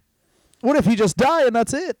this? What if he just die and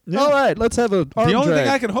that's it? Yeah. All right, let's have a arm The only drag."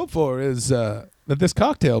 thing I can hope for is that this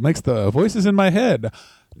cocktail makes the voices in my head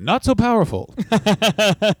not so powerful.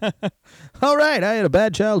 All right, I had a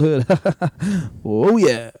bad childhood. Oh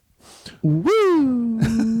yeah, woo!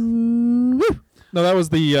 No, that was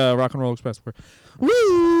the Rock and Roll Express.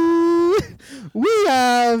 Woo! We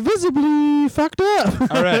are visibly fucked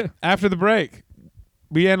up. All right, after the break,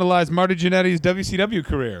 we analyze Marty Jannetty's WCW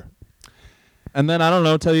career. And then, I don't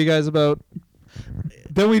know, tell you guys about...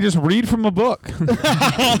 Then we just read from a book.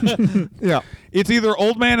 Yeah. It's either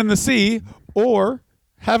Old Man in the Sea or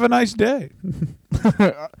Have a Nice Day.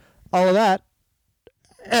 All of that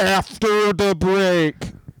after the break.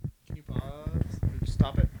 Can you pause?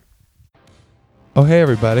 Stop it. Oh, hey,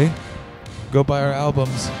 everybody. Go buy our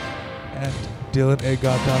albums at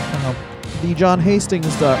DylanAGod.com.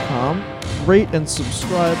 TheJohnHastings.com. Rate and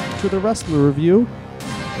subscribe to the Wrestler Review.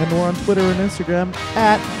 And we're on Twitter and Instagram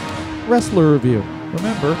at Wrestler Review.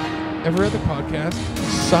 Remember, every other podcast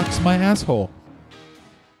sucks my asshole.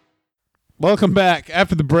 Welcome back.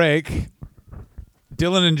 After the break,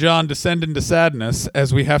 Dylan and John descend into sadness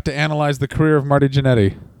as we have to analyze the career of Marty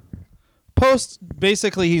Jannetty.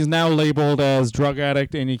 Basically, he's now labeled as drug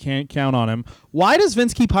addict and you can't count on him. Why does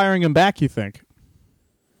Vince keep hiring him back, you think?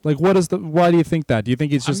 Like, why do you think that? Do you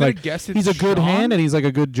think he's just like, he's a good hand and he's like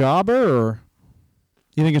a good jobber, or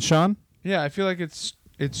you think it's Sean? Yeah, I feel like it's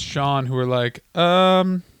Sean who are like,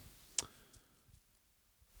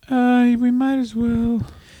 we might as well.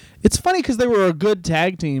 It's funny because they were a good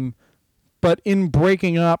tag team, but in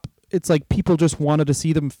breaking up, it's like people just wanted to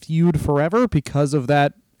see them feud forever because of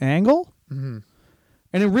that angle. Mm-hmm.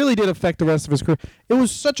 And it really did affect the rest of his career. It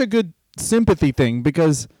was such a good sympathy thing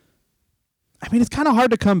because, I mean, it's kind of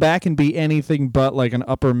hard to come back and be anything but like an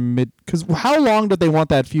upper mid. Because how long did they want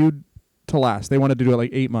that feud to last? They wanted to do it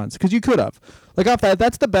like 8 months. Because you could have. Like, off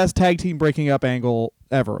that's the best tag team breaking up angle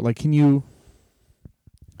ever. Like, can you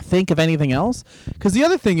think of anything else? Because the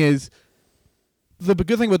other thing is, the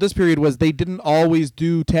good thing about this period was they didn't always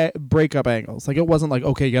do breakup angles. Like, it wasn't like,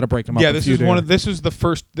 okay, you got to break them up. Yeah, this was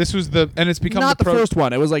and it's become not the first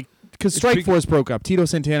one. It was like, because Strikeforce broke up. Tito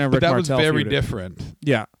Santana and Rick that Martel was very feuded. different.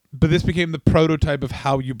 Yeah. But this became the prototype of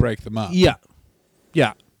how you break them up. Yeah.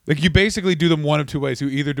 Yeah. Like, you basically do them one of two ways. You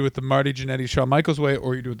either do it the Marty Jannetty, Shawn Michaels way,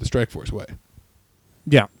 or you do it the Strikeforce way.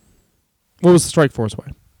 Yeah. What was the Strikeforce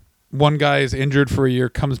way? One guy is injured for a year,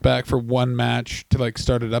 comes back for one match to like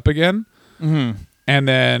start it up again. Mm-hmm. And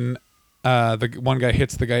then the one guy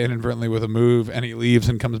hits the guy inadvertently with a move, and he leaves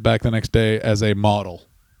and comes back the next day as a model.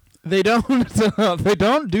 They don't. They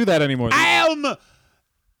don't do that anymore. I am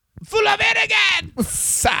full of it again.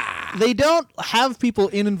 They don't have people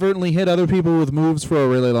inadvertently hit other people with moves for a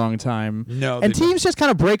really long time. No, and teams just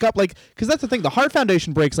kind of break up, like, because that's the thing. The Hart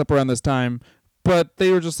Foundation breaks up around this time, but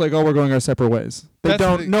they were just like, "Oh, we're going our separate ways." They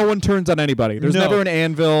don't. No one turns on anybody. There's never an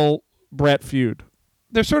Anvil Brett feud.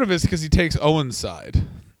 There sort of is because he takes Owen's side.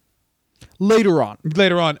 later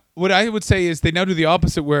on. What I would say is they now do the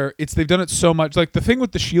opposite, where they've done it so much. Like the thing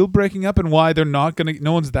with the Shield breaking up and why they're not gonna,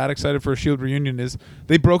 no one's that excited for a Shield reunion is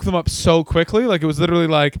they broke them up so quickly. Like it was literally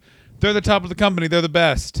like they're the top of the company, they're the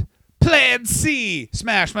best. Plan C,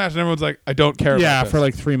 smash, and everyone's like, I don't care. Yeah, about this. for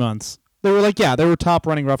like 3 months. They were top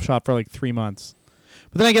running roughshod for like 3 months.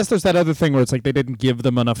 But then I guess there's that other thing where it's like they didn't give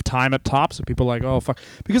them enough time at top, so people are like, oh fuck.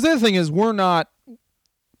 Because the other thing is we're in our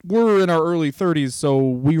early 30s, so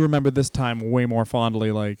we remember this time way more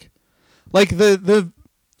fondly. Like the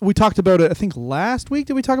we talked about it, I think last week.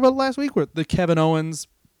 Did we talk about it last week? Where the Kevin Owens,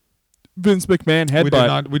 Vince McMahon headbutt. We did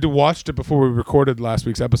not. We watched it before we recorded last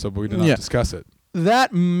week's episode, but we did not discuss it.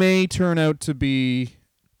 That may turn out to be,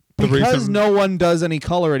 because no one does any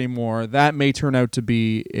color anymore, that may turn out to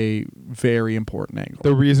be a very important angle.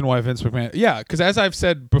 The reason why Vince McMahon... Yeah, because as I've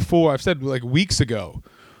said before, I've said like weeks ago,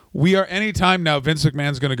 we are anytime now Vince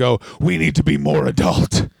McMahon's going to go, we need to be more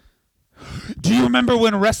adult. Do you remember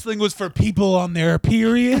when wrestling was for people on their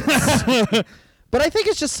periods? But I think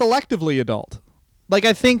it's just selectively adult. Like,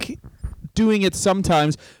 I think doing it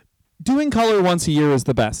sometimes... Doing color once a year is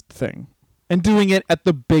the best thing. And doing it at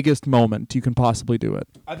the biggest moment you can possibly do it.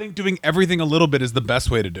 I think doing everything a little bit is the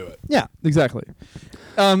best way to do it. Yeah, exactly.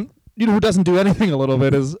 You know who doesn't do anything a little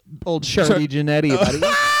bit is old Marty Jannetty, buddy.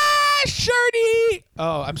 Shirty!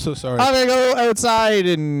 Oh, I'm so sorry. I'm going to go outside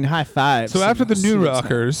and high five. So after the New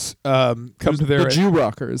Rockers come to their... The Jew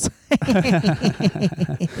Rockers.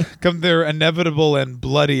 come to their inevitable and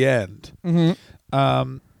bloody end.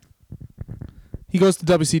 Mm-hmm. He goes to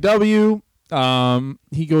WCW.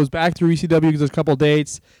 He goes back through ECW, does a couple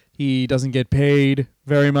dates. He doesn't get paid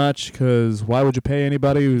very much because why would you pay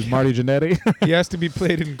anybody who's Marty Jannetty? He has to be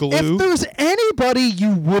played in glue. If there's anybody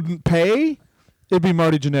you wouldn't pay, it'd be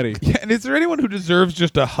Marty Jannetty. Yeah, and is there anyone who deserves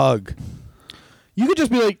just a hug? You could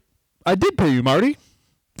just be like, I did pay you, Marty.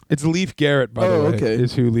 It's Leif Garrett, by the way, okay.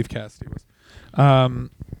 is who Leif Cassidy was.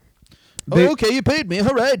 Okay, you paid me.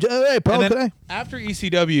 All right, Paul. And then after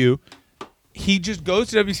ECW, he just goes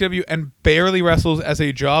to WCW and barely wrestles as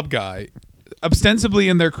a job guy, ostensibly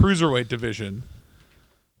in their cruiserweight division,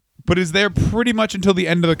 but is there pretty much until the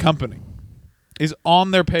end of the company. Is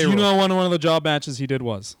on their payroll. Do you know one of the job matches he did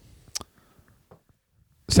was?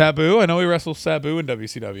 Sabu. I know he wrestles Sabu in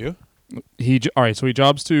WCW. All right, so he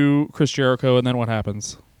jobs to Chris Jericho, and then what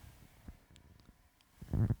happens?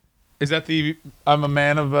 Is that the I'm a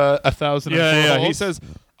man of 1,000? Yeah. He says,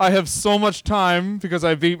 I have so much time because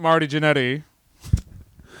I beat Marty Jannetty.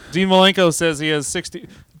 Dean Malenko says he has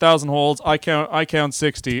 60,000 holds. I count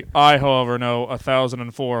 60. I, however, know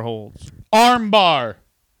 1,004 holds. Armbar.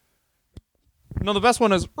 No, the best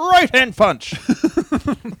one is right hand punch.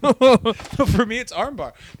 For me, it's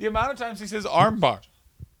armbar. The amount of times he says armbar.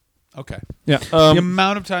 Okay. Yeah. The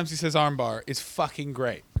amount of times he says armbar is fucking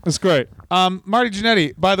great. It's great. Marty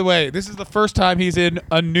Jannetty, by the way, this is the first time he's in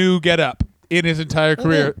a new getup in his entire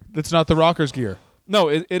career. That's not the Rockers gear. No,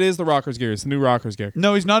 it is the Rockers gear. It's the new Rockers gear.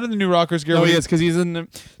 No, he's not in the new Rockers gear. No, he is because he's in.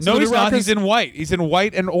 No, he's not. He's in white. He's in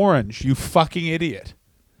white and orange. You fucking idiot.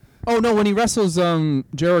 Oh no! When he wrestles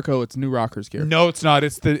Jericho, it's new Rockers gear. No, it's not.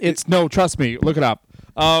 No. Trust me. Look it up.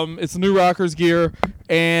 It's the new Rockers gear,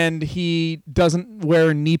 and he doesn't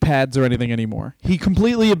wear knee pads or anything anymore. He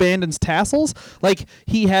completely abandons tassels. Like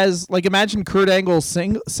he has, imagine Kurt Angle's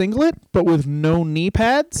singlet, but with no knee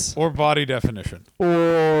pads or body definition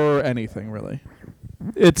or anything really.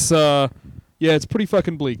 It's it's pretty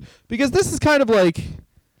fucking bleak because this is kind of like,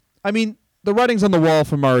 I mean, the writing's on the wall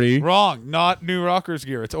for Marty. Wrong. Not new Rockers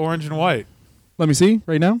gear. It's orange and white. Let me see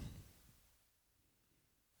right now.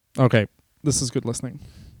 Okay. This is good listening.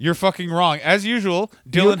 You're fucking wrong. As usual,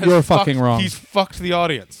 Dylan You're fucking wrong. He's fucked the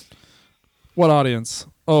audience. What audience?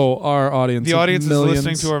 Oh, our audience. The audience millions. is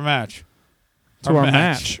listening to our match. To our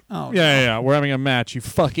match. Oh, yeah. We're having a match, you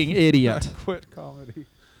fucking idiot. Quit comedy.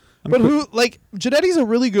 But Jannetty's a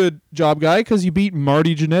really good job guy because you beat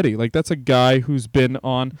Marty Jannetty. That's a guy who's been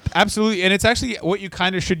on. Absolutely. And it's actually what you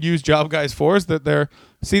kind of should use job guys for is that they're.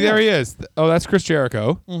 See, there he is. Oh, that's Chris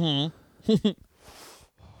Jericho. Mm-hmm.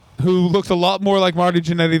 Who looks a lot more like Marty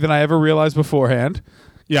Jannetty than I ever realized beforehand.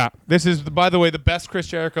 Yeah. This is, by the way, the best Chris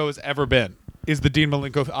Jericho has ever been, is the Dean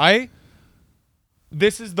Malenko.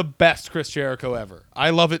 This is the best Chris Jericho ever.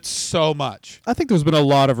 I love it so much. I think there's been a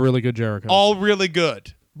lot of really good Jericho. All really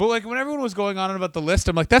good. But when everyone was going on about the list,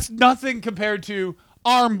 I'm like, that's nothing compared to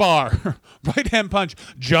armbar, right hand punch,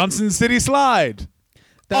 Johnson City slide,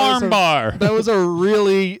 armbar. That was a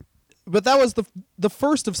really... But that was the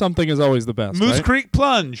first of something is always the best. Moose right? Creek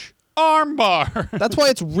plunge, armbar. That's why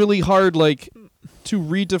it's really hard, to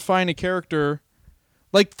redefine a character.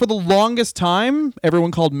 For the longest time,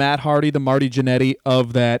 everyone called Matt Hardy the Marty Jannetty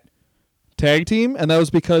of that tag team, and that was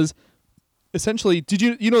because essentially, did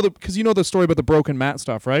you know because you know the story about the broken mat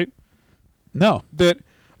stuff, right? No.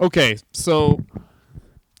 So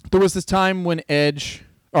there was this time when Edge.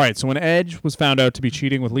 All right, so when Edge was found out to be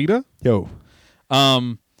cheating with Lita,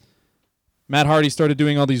 Matt Hardy started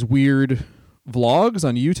doing all these weird vlogs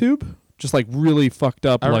on YouTube, just like really fucked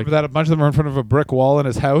up. I remember that a bunch of them were in front of a brick wall in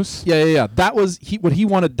his house. Yeah. That was what he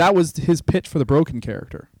wanted. That was his pitch for the broken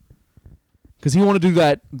character. Because he wanted to do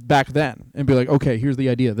that back then and be like, okay, here's the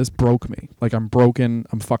idea. This broke me. Like, I'm broken.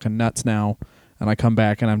 I'm fucking nuts now. And I come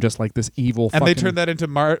back and I'm just like this evil And they turned that into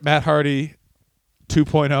Matt Hardy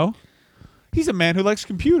 2.0. He's a man who likes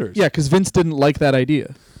computers. Yeah, because Vince didn't like that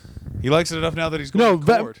idea. He likes it enough now that he's going to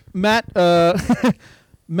court. Matt, but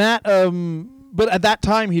at that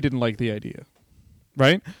time he didn't like the idea,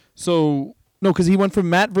 right? So no, because he went from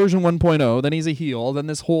Matt version 1.0, then he's a heel, then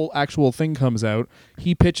this whole actual thing comes out.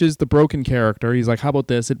 He pitches the broken character. He's like, "How about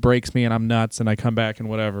this? It breaks me, and I'm nuts, and I come back and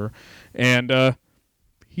whatever." And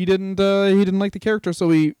he didn't like the character, so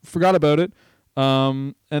he forgot about it.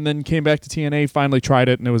 And then came back to TNA, finally tried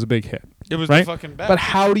it, and it was a big hit. It was right? the fucking best. But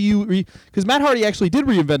how do you... Because Matt Hardy actually did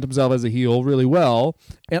reinvent himself as a heel really well,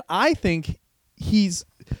 and I think he's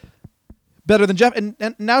better than Jeff.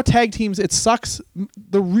 And now tag teams, it sucks.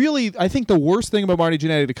 I think the worst thing about Marty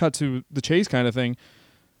Jannetty, to cut to the chase kind of thing,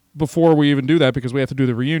 before we even do that, because we have to do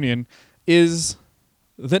the reunion, is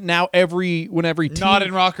that now every team... Not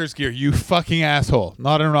in Rockers gear, you fucking asshole.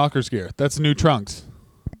 Not in Rockers gear. That's new trunks.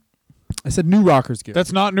 I said new Rockers gear.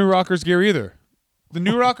 That's not new Rockers gear either. The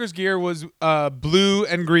new Rockers gear was blue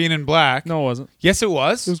and green and black. No, it wasn't. Yes, it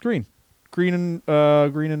was. It was green. Green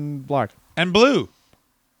and black. And blue.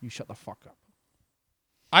 You shut the fuck up.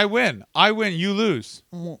 I win. You lose.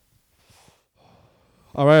 All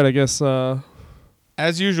right, I guess...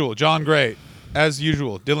 As usual, John Great. As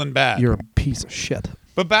usual, Dylan Bad. You're a piece of shit.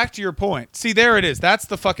 But back to your point. See, there it is. That's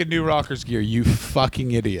the fucking new Rockers gear, you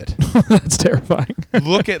fucking idiot. That's terrifying.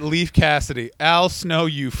 Look at Leaf Cassidy. Al Snow,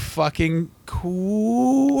 you fucking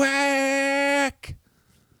quack.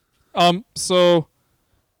 So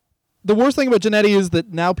the worst thing about Jannetty is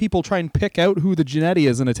that now people try and pick out who the Jannetty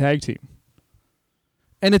is in a tag team.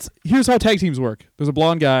 And here's how tag teams work. There's a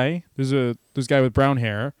blonde guy, there's a guy with brown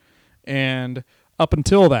hair, and up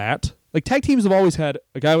until that, like, tag teams have always had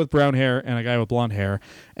a guy with brown hair and a guy with blonde hair,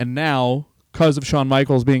 and now, because of Shawn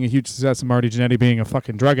Michaels being a huge success and Marty Jannetty being a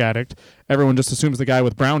fucking drug addict, everyone just assumes the guy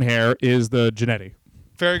with brown hair is the Jannetty.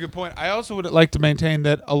 Very good point. I also would like to maintain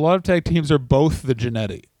that a lot of tag teams are both the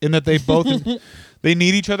Jannetty, in that they both they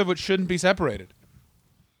need each other but shouldn't be separated.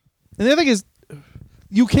 And the other thing is,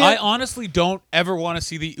 you can't... I honestly don't ever want to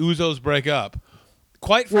see the Usos break up.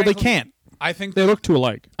 Quite frankly, well, they can't. I think they look too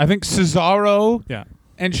alike. I think Cesaro... Yeah.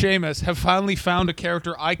 And Sheamus have finally found a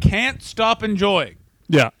character I can't stop enjoying.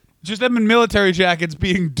 Yeah. Just them in military jackets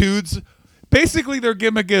being dudes. Basically, their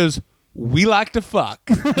gimmick is, we like to fuck.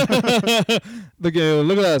 Look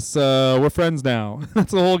at us. We're friends now.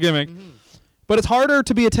 That's the whole gimmick. Mm-hmm. But it's harder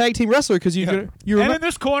to be a tag team wrestler because you and in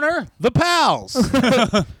this corner, the pals.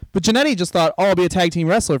 But Jannetty just thought, I'll be a tag team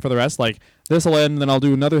wrestler for the rest. Like, this will end, and then I'll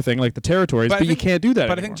do another thing, like the territories. But you can't do that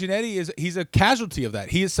anymore. I think Jannetty he's a casualty of that.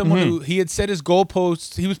 He is someone who, he had set his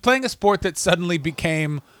goalposts. He was playing a sport that suddenly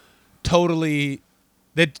became totally,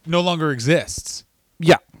 that no longer exists.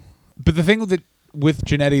 Yeah. But the thing with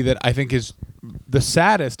Jannetty that I think is the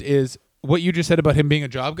saddest is what you just said about him being a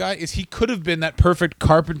job guy, is he could have been that perfect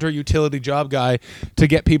carpenter utility job guy to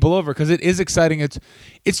get people over, because it is exciting. It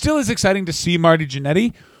still is exciting to see Marty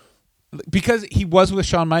Jannetty, because he was with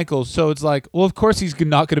Shawn Michaels, so it's like, well, of course he's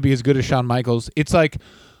not going to be as good as Shawn Michaels. It's like,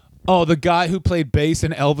 oh, the guy who played bass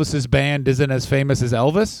in Elvis's band isn't as famous as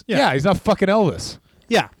Elvis? Yeah, he's not fucking Elvis.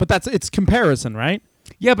 Yeah, but it's comparison, right?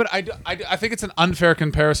 Yeah, but I think it's an unfair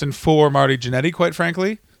comparison for Marty Jannetty, quite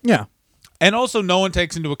frankly. Yeah. And also, no one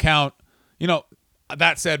takes into account,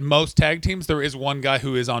 that said, most tag teams, there is one guy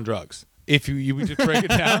who is on drugs. If you just break it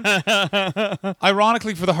down.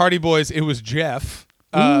 Ironically, for the Hardy Boys, it was Jeff.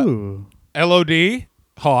 LOD,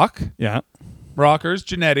 Hawk. Yeah. Rockers,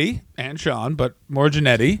 Jannetty, and Shawn, but more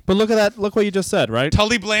Jannetty. But look at that. Look what you just said, right?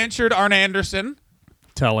 Tully Blanchard, Arn Anderson.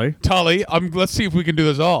 Tully. Let's see if we can do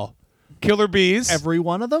this all. Killer Bees. Every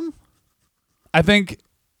one of them? I think.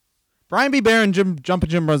 Brian B. Bear and Jumpin'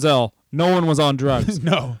 Jim Brunzell. No one was on drugs.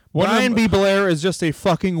 No. Brian B. Blair is just a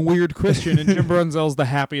fucking weird Christian, and Jim Brunzell's the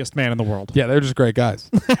happiest man in the world. Yeah, they're just great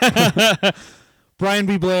guys. Brian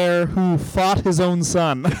B. Blair, who fought his own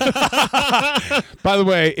son. By the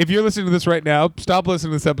way, if you're listening to this right now, stop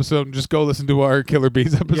listening to this episode and just go listen to our Killer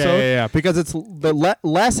Bees episode. Yeah. Because it's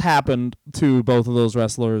less happened to both of those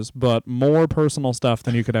wrestlers, but more personal stuff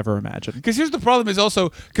than you could ever imagine. Because here's the problem is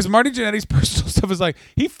also, because Marty Jannetty's personal stuff is like,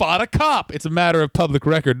 he fought a cop. It's a matter of public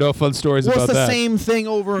record. No fun stories about that. It's the same thing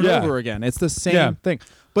over and over again. It's the same thing.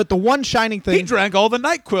 But the one shining thing... He drank all the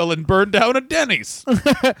NyQuil and burned down a Denny's.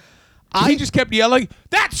 He just kept yelling,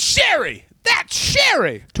 "That's sherry! That's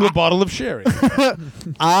sherry!" to a bottle of sherry. So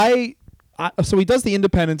he does the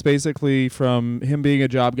independents basically from him being a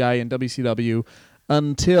job guy in WCW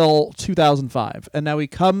until 2005. And now he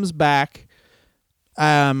comes back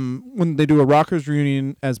when they do a Rockers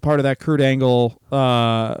reunion as part of that Kurt Angle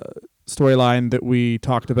storyline that we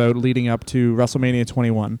talked about leading up to WrestleMania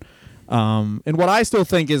 21. And what I still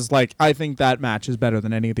think is, like, I think that match is better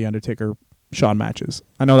than any of the Undertaker Shawn matches.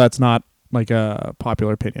 I know that's not like a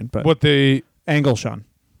popular opinion, but What the Angle Shawn,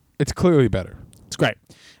 it's clearly better. it's great.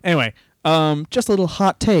 Anyway, just a little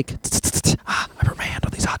hot take. I put my hand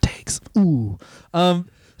on these hot takes. Ooh.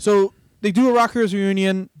 So they do a Rockers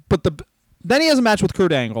reunion, but then he has a match with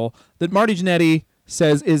Kurt Angle that Marty Jannetty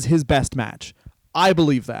says is his best match. I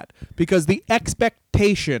believe that because the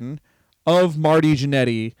expectation of Marty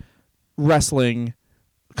Jannetty wrestling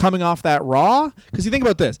coming off that Raw, because you think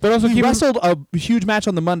about this, but also he wrestled a huge match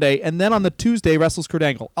on the Monday, and then on the Tuesday wrestles Kurt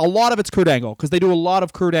Angle. A lot of it's Kurt Angle because they do a lot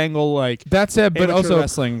of Kurt Angle like That's it, but also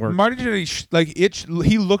wrestling work. Marty Jannetty,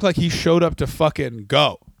 he looked like he showed up to fucking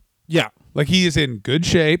go. Yeah, Like he is in good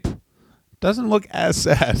shape. Doesn't look as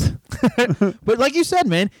sad. but like you said,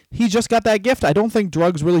 man, he just got that gift. I don't think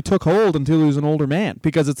drugs really took hold until he was an older man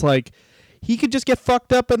because it's like he could just get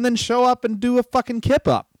fucked up and then show up and do a fucking kip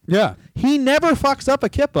up. Yeah. He never fucks up a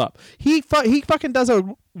kip up. He fucking does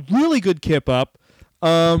a really good kip up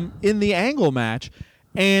in the Angle match,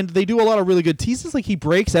 and they do a lot of really good teases. Like he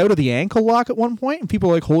breaks out of the ankle lock at one point, and people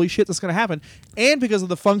are like, "Holy shit, that's gonna happen!" And because of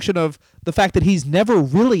the function of the fact that he's never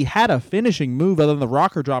really had a finishing move other than the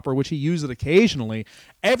rocker dropper, which he uses occasionally.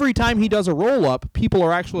 Every time he does a roll up, people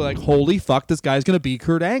are actually like, "Holy fuck, this guy's gonna be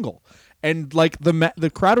Kurt Angle," and like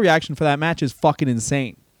the crowd reaction for that match is fucking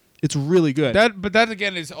insane. It's really good. But that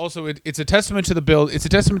again is also it's a testament to the build. It's a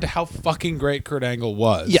testament to how fucking great Kurt Angle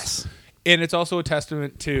was. Yes, and it's also a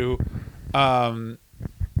testament to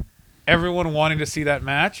everyone wanting to see that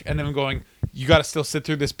match, and then going, "You got to still sit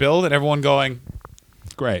through this build," and everyone going,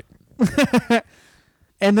 "Great."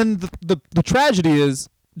 And then the tragedy is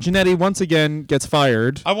Jannetty once again gets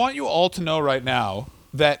fired. I want you all to know right now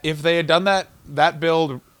that if they had done that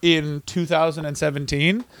build in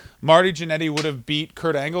 2017, Marty Jannetty would have beat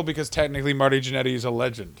Kurt Angle because technically Marty Jannetty is a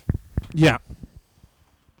legend. Yeah.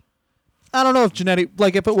 I don't know if Jannetty,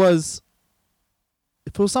 like if it was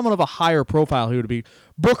someone of a higher profile, he would be.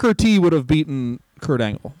 Booker T would have beaten Kurt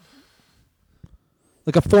Angle.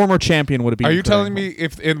 Like a former champion would have beaten. Are you Kurt telling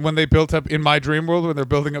Angle. me when they built up in my dream world when they're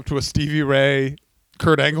building up to a Stevie Ray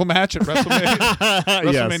Kurt Angle match at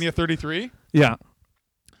WrestleMania 33? Yeah.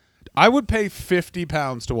 I would pay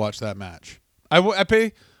 £50 to watch that match. I'd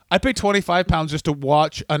pay £25 just to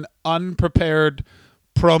watch an unprepared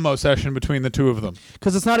promo session between the two of them.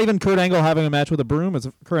 Because it's not even Kurt Angle having a match with a broom. It's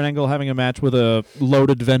Kurt Angle having a match with a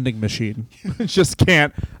loaded vending machine.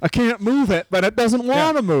 I can't move it, but it doesn't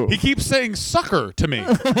want to move. He keeps saying sucker to me.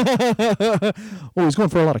 Oh, he's going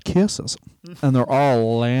for a lot of kisses. And they're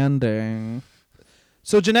all landing.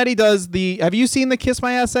 So Jannetty does have you seen the Kiss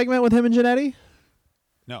My Ass segment with him and Jannetty?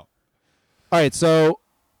 No. All right, so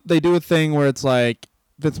they do a thing where it's like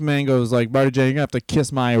Vince McMahon goes like, Marty Jannetty, you're gonna have to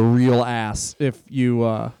kiss my real ass if you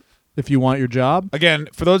want your job. Again,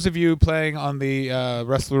 for those of you playing on the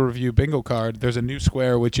Wrestler Review bingo card, there's a new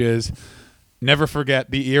square which is never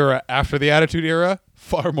forget the era after the Attitude Era,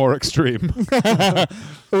 far more extreme. It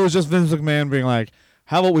was just Vince McMahon being like,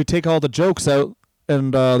 how about we take all the jokes out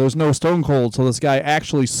and there's no Stone Cold, so this guy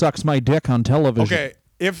actually sucks my dick on television. Okay,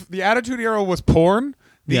 if the Attitude Era was porn,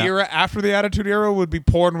 the era after the Attitude Era would be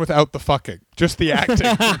porn without the fucking. Just the acting.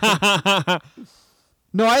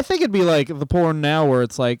 No, I think it'd be like the porn now where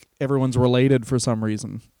it's like everyone's related for some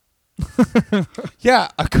reason. Yeah,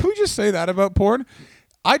 could we just say that about porn?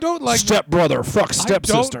 I don't like... Stepbrother, fuck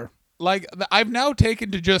stepsister. Like, I've now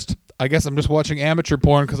taken to just... I guess I'm just watching amateur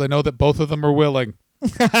porn because I know that both of them are willing.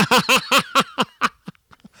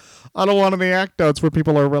 I don't want any act outs where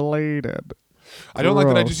people are related. I don't like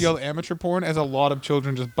that I just Gross. yelled amateur porn as a lot of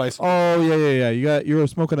children just bicycle. Oh yeah. You were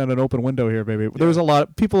smoking at an open window here, baby. There was a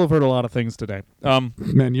lot. People have heard a lot of things today.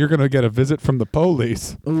 Man, you're gonna get a visit from the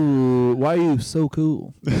police. Ooh, why are you so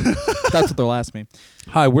cool? That's what they'll ask me.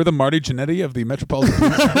 Hi, we're the Marty Jannetty of the Metropolitan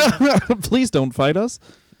Police. Please don't fight us.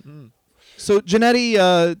 So Jannetty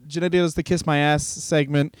does the Kiss My Ass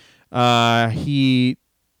segment.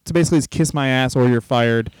 So basically it's Kiss My Ass or you're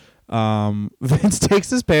fired. Vince takes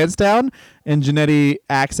his pants down and Jannetty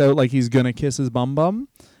acts out like he's gonna kiss his bum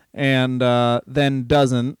and then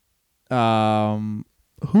doesn't.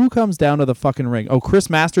 Who comes down to the fucking ring? Oh, Chris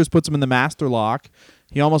Masters puts him in the master lock.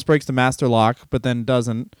 He almost breaks the master lock, but then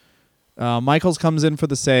doesn't. Michaels comes in for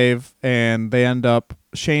the save, and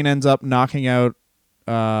Shane ends up knocking out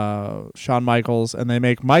Shawn Michaels, and they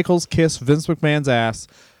make Michaels kiss Vince McMahon's ass.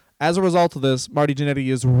 As a result of this, Marty Jannetty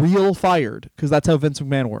is real fired, because that's how Vince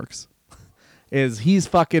McMahon works. He's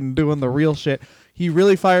fucking doing the real shit. He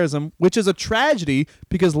really fires him, which is a tragedy,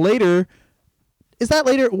 because later...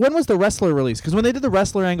 When was the wrestler released? Because when they did the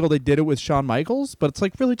wrestler angle, they did it with Shawn Michaels, but it's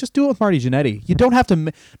like, really, just do it with Marty Jannetty. You don't have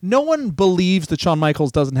to... No one believes that Shawn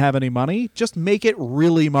Michaels doesn't have any money. Just make it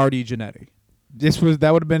really Marty Jannetty.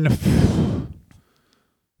 That would have been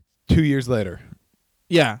 2 years later.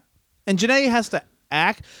 Yeah. And Jannetty has to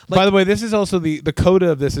act... By the way, this is also the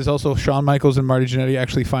coda of this is also Shawn Michaels and Marty Jannetty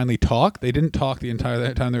actually finally talk. They didn't talk the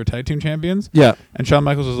entire time they were tag team champions. Yeah. And Shawn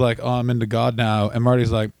Michaels was like, oh, I'm into God now. And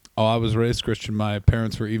Marty's like, oh, I was raised Christian. My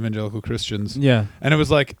parents were evangelical Christians. Yeah. And it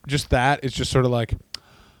was like, just that. It's just sort of like,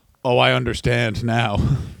 oh, I understand now.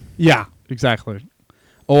 Yeah, exactly.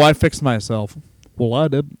 Oh, I fixed myself. Well, I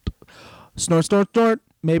didn't. Snort, snort, snort.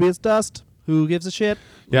 Maybe it's dust. Who gives a shit?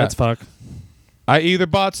 Yeah. Let's fuck. I either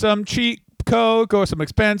bought some cheap Coke or some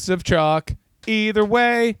expensive chalk. Either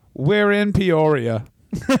way, we're in Peoria.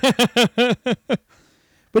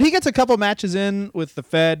 But he gets a couple matches in with the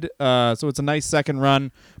Fed, so it's a nice second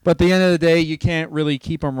run. But at the end of the day, you can't really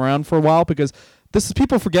keep him around for a while because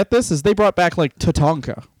people forget this, is they brought back like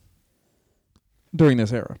Tatanka during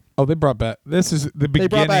this era. Oh, they brought back... This is the beginning... They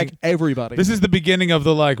brought back everybody. This is the beginning of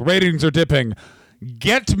the, like, ratings are dipping.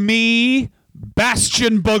 Get me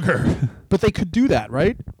Bastion Booger. But they could do that,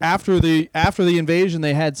 right? After the invasion,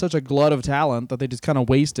 they had such a glut of talent that they just kind of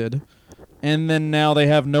wasted. And then now they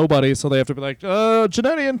have nobody, so they have to be like,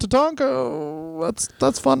 Jannetty and Tatanka.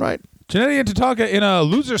 That's fun, right? Jannetty and Tatanka in a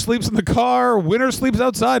loser sleeps in the car, winner sleeps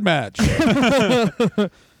outside match.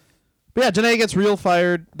 But yeah, Jannetty gets real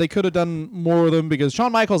fired. They could have done more with him because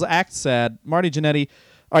Shawn Michaels acts sad. Marty Jannetty.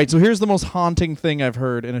 All right, so here's the most haunting thing I've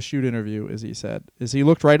heard in a shoot interview, he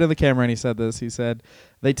looked right in the camera and he said this. He said,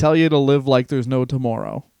 they tell you to live like there's no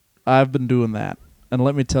tomorrow. I've been doing that. And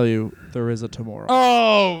let me tell you, there is a tomorrow.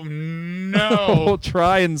 Oh, no.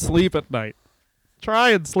 Try and sleep at night.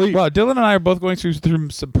 Try and sleep. Well, Dylan and I are both going through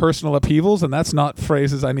some personal upheavals, and that's not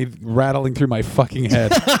phrases I need rattling through my fucking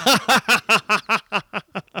head.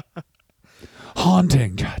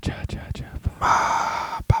 Haunting.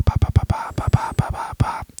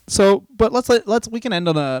 So, but we can end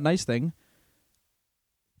on a nice thing.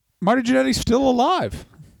 Marty Jannetty's still alive.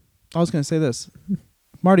 I was going to say this.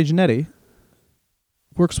 Marty Jannetty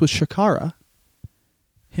works with Shakara.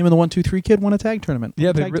 Him and the 1-2-3 Kid won a tag tournament.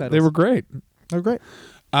 Yeah, they were great. They're great.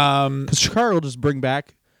 Because Shakara will just bring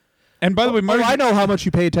back. And by the way, Marty, I know how much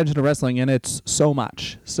you pay attention to wrestling, and it's so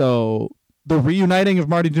much. So the reuniting of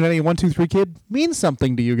Marty Jannetty and 1-2-3 Kid means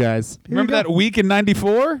something to you guys. Remember that week in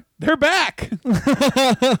 '94? They're back.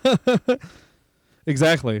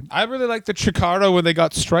 Exactly. I really like the Chikara when they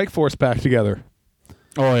got Strikeforce back together.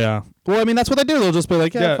 Oh, yeah. Well, I mean, that's what they do. They'll just be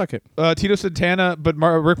like, yeah. Fuck it. Tito Santana, but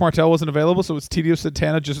Rick Martel wasn't available, so it's Tito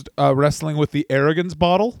Santana just wrestling with the Arrogance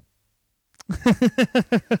bottle.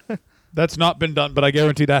 That's not been done, but I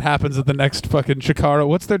guarantee that happens at the next fucking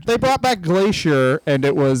Chikara. They brought back Glacier, and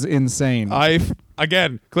it was insane.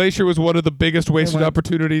 Glacier was one of the biggest wasted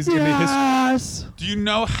opportunities in the history. Yes. Do you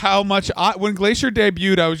know how much... when Glacier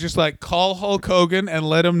debuted, I was just like, call Hulk Hogan and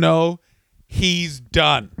let him know he's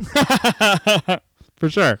done. For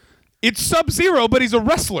sure. It's Sub-Zero, but he's a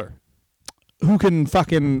wrestler. Who can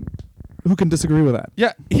disagree with that?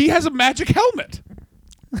 Yeah, he has a magic helmet.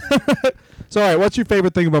 So, all right, what's your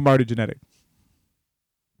favorite thing about Marty Jannetty?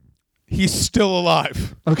 He's still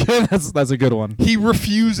alive. Okay, that's a good one. He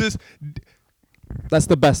refuses. That's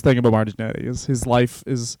the best thing about Marty Jannetty. Is his life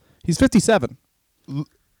is he's 57.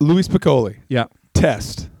 Louis Piccoli. Yeah.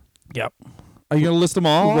 Test. Yep. Are you gonna list them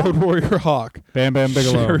all? Road Warrior Hawk. Bam Bam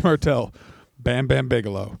Bigelow. Sherry Martel. Bam Bam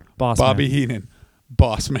Bigelow. Boss Bobby Man. Heenan.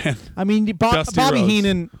 Boss man. I mean, Dusty Bobby Rhodes.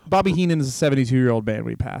 Heenan. Bobby Heenan is a 72-year-old man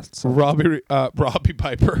we passed. So. Robbie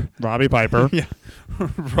Piper. Robbie Piper. Yeah.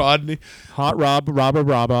 Rodney. Hot Rob.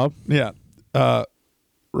 Yeah.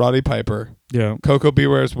 Roddy Piper. Yeah. Coco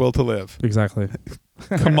Beware's Will to Live. Exactly.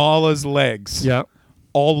 Kamala's legs. Yeah.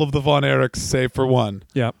 All of the Von Erichs save for one.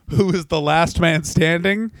 Yeah. Who is the last man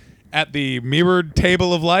standing at the mirrored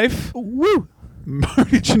table of life? Woo.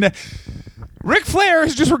 Marty Jannetty. Ric Flair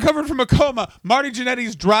has just recovered from a coma. Marty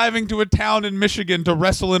Jannetty's driving to a town in Michigan to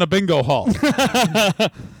wrestle in a bingo hall.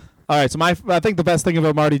 All right, so I think the best thing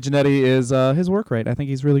about Marty Jannetty is his work rate. I think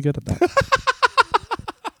he's really good at that.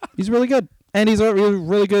 He's really good. And he's a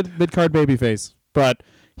really good mid-card babyface. But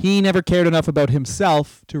he never cared enough about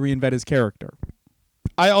himself to reinvent his character.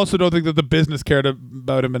 I also don't think that the business cared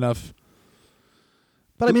about him enough.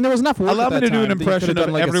 But I mean, there was enough work Allow at me that to do time an that you impression could've of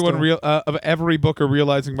done, like, a everyone story. of every booker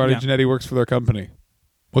realizing Marty Jannetty works for their company.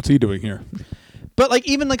 What's he doing here? But like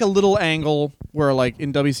even like a little angle where like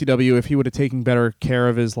in WCW, if he would have taken better care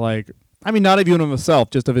of his like, I mean, not even of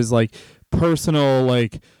himself, just of his like personal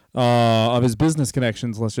like of his business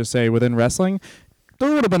connections, let's just say within wrestling,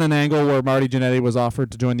 there would have been an angle where Marty Jannetty was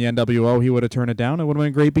offered to join the NWO. He would have turned it down. It would have been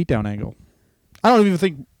a great beatdown angle. I don't even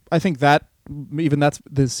think. I think that even that's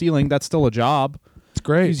the ceiling. That's still a job. It's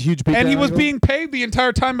great. He's a huge beatdown and he was angle. being paid the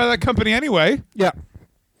entire time by that company anyway. Yeah,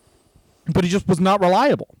 but he just was not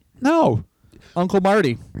reliable. No. Uncle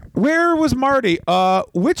Marty. Where was Marty?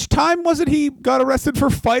 Which time was it he got arrested for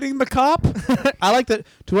fighting the cop? I like that.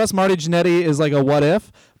 To us, Marty Jannetty is like a what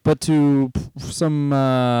if, but to some,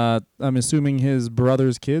 I'm assuming his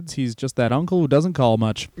brother's kids, he's just that uncle who doesn't call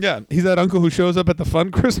much. Yeah, he's that uncle who shows up at the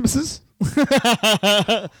fun Christmases.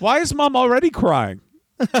 Why is Mom already crying?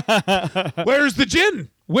 Where's the gin?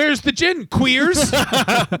 Where's the gin, queers?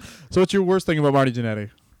 So what's your worst thing about Marty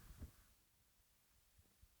Jannetty?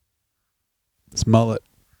 His mullet.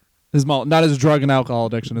 His mullet, not his drug and alcohol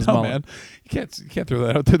addiction. His No, mullet. man. You can't throw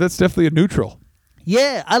that out there. That's definitely a neutral.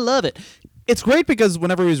 Yeah, I love it. It's great because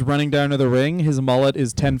whenever he's running down to the ring, his mullet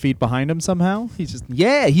is 10 feet behind him somehow. He's just,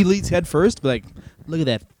 he leads head first. Like, look at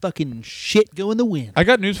that fucking shit go in the wind. I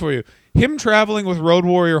got news for you. Him traveling with Road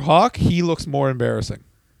Warrior Hawk, he looks more embarrassing.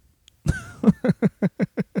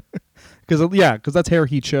 Because that's hair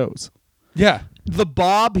he chose. Yeah. The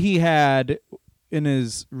bob he had in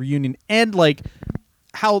his reunion, and like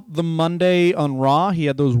how the Monday on Raw he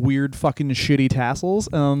had those weird fucking shitty tassels,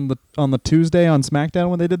 and on the Tuesday on SmackDown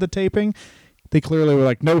when they did the taping, they clearly were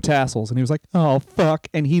like no tassels, and he was like, oh fuck,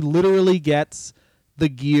 and he literally gets the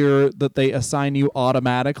gear that they assign you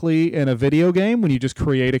automatically in a video game when you just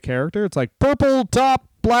create a character. It's like purple top,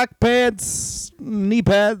 black pants, knee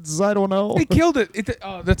pads. I don't know. They killed it.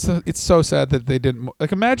 It's so sad that they didn't.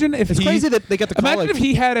 Like, imagine if It's crazy that they get the call. Imagine if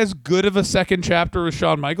he had as good of a second chapter as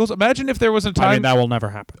Shawn Michaels. Imagine if there was a time. I mean, that will never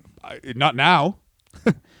happen. Not now.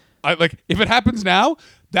 If it happens now,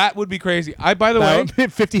 that would be crazy. By the way,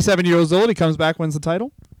 57 years old, he comes back, wins the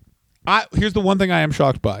title. Here's the one thing I am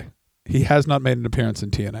shocked by. He has not made an appearance in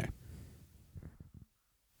TNA.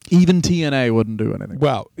 Even TNA wouldn't do anything.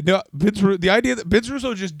 Wow. No, the idea that Vince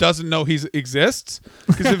Russo just doesn't know he exists,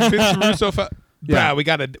 because if Vince Russo, we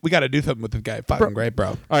gotta do something with this guy. Fucking great, bro.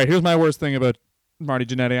 All right, here's my worst thing about Marty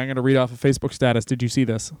Jannetty. I'm gonna read off a Facebook status. Did you see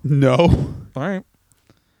this? No. All right.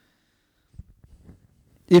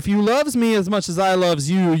 If you loves me as much as I loves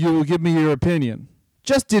you, you will give me your opinion.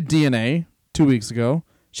 Just did DNA 2 weeks ago.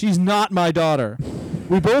 She's not my daughter.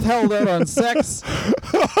 We both held out on sex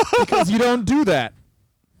because you don't do that.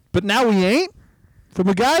 But now we ain't. From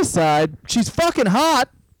a guy's side, she's fucking hot,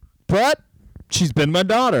 but she's been my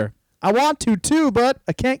daughter. I want to too, but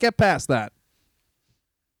I can't get past that.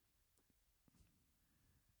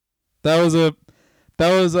 That was a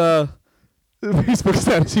Facebook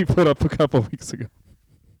status he put up a couple weeks ago.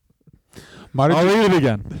 I'll read it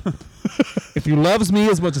again. If you loves me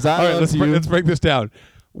as much as I loves you. Let's break this down.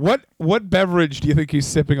 What beverage do you think he's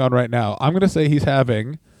sipping on right now? I'm gonna say he's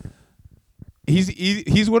having.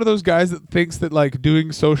 He's one of those guys that thinks that like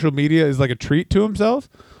doing social media is like a treat to himself.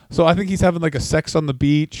 So I think he's having like a Sex on the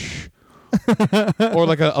Beach, or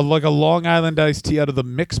like a Long Island iced tea out of the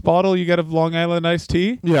mix bottle you get of Long Island iced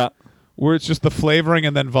tea. Yeah, where it's just the flavoring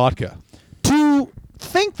and then vodka. To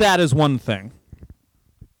think that is one thing.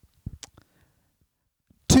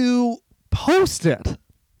 To post it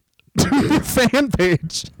to your fan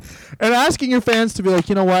page and asking your fans to be like,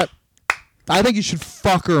 you know what? I think you should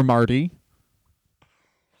fuck her, Marty.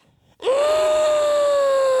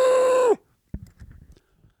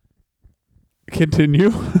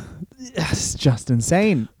 Continue. It's just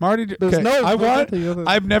insane. Marty, There's no.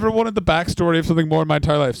 I've never wanted the backstory of something more in my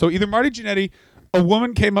entire life. So either Marty Jannetty a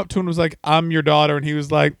woman came up to him and was like, "I'm your daughter," and he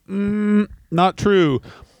was like, "Not true,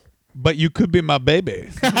 but you could be my baby."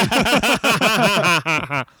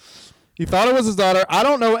 He thought it was his daughter. I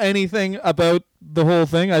don't know anything about the whole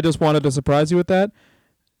thing. I just wanted to surprise you with that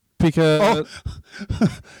because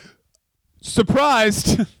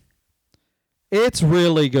Surprised. it's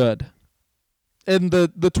really good. And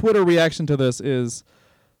the Twitter reaction to this is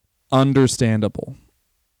understandable.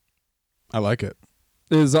 I like it.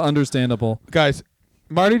 Is understandable. Guys,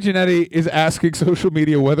 Marty Jannetty is asking social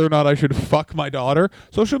media whether or not I should fuck my daughter.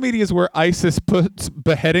 Social media is where ISIS puts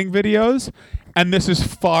beheading videos, and this is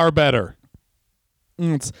far better.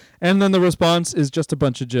 And then the response is just a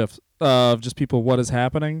bunch of GIFs of just people, what is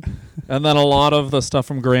happening? And then a lot of the stuff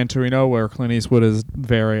from Gran Torino where Clint Eastwood is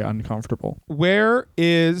very uncomfortable. Where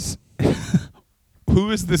is... Who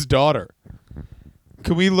is this daughter?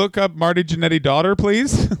 Can we look up Marty Jannetty daughter,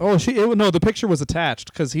 please? Oh, no, the picture was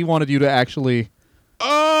attached because he wanted you to actually...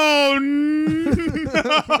 Oh, no.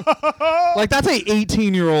 Like, that's a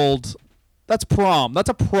 18-year-old... That's prom. That's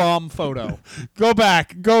a prom photo. Go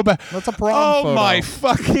back. That's a prom photo. Oh, my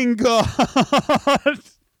fucking God.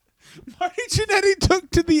 Marty Jannetty took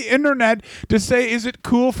to the internet to say, is it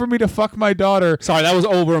cool for me to fuck my daughter? Sorry, that was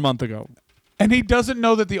over a month ago. And he doesn't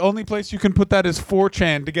know that the only place you can put that is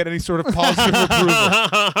 4chan to get any sort of positive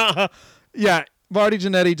approval. Yeah, Marty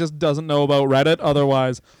Jannetty just doesn't know about Reddit.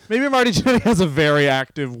 Otherwise, maybe Marty Jannetty has a very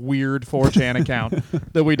active, weird 4chan account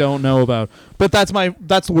that we don't know about. But that's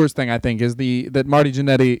the worst thing, I think, is that Marty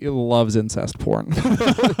Jannetty loves incest porn.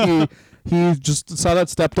 He just saw that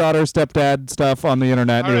stepdaughter, stepdad stuff on the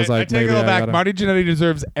internet. And he was like, I take it all back. Marty Jannetty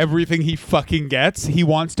deserves everything he fucking gets. He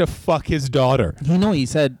wants to fuck his daughter. He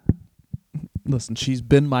said, listen, she's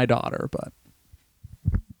been my daughter, but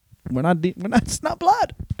we're not. It's not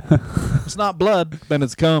blood. It's not blood, then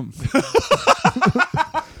it's cum.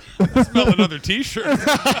 Smell another T-shirt.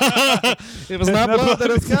 If it's not blood,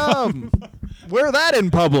 then it's cum. Wear that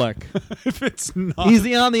in public. If it's not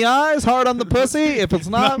easy on the eyes, hard on the pussy. If it's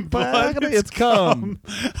not blood, it's cum.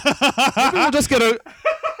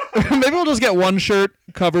 Maybe we'll just get one shirt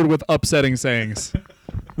covered with upsetting sayings.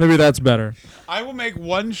 Maybe that's better. I will make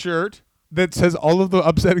one shirt that says all of the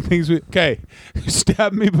upsetting things. Okay,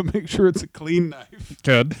 stab me, but make sure it's a clean knife.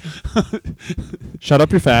 Good. Shut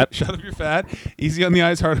up, you're fat. Shut up, you're fat. Easy on the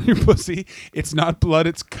eyes, hard on your pussy. It's not blood,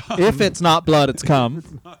 it's cum. If it's not blood, it's cum.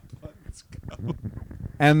 It's not blood, it's cum.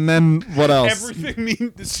 And then what else?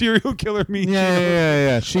 Everything the serial killer means.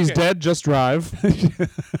 Yeah. She's dead, just drive.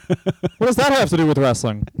 What does that have to do with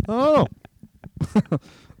wrestling? Oh.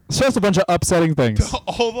 It's just a bunch of upsetting things.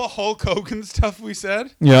 All the Hulk Hogan stuff we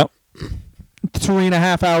said? Yep.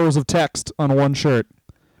 3.5 hours of text on one shirt.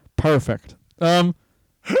 Perfect. Marty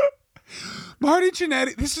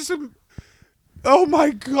Jannetty, this is oh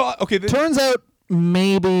my God. Okay. Turns out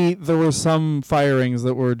maybe there were some firings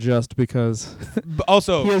that were just because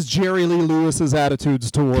also he has Jerry Lee Lewis's attitudes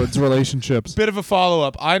towards relationships. Bit of a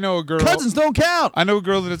follow-up. I know a girl. Cousins don't count. I know a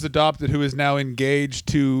girl that is adopted who is now engaged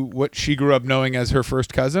to what she grew up knowing as her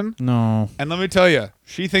first cousin. No. And let me tell you,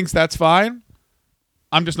 she thinks that's fine.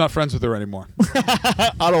 I'm just not friends with her anymore.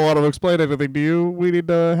 I don't want to explain anything to you. We need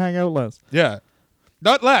to hang out less. Yeah.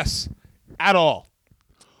 Not less. At all.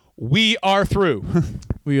 We are through.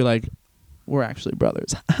 We're like, we're actually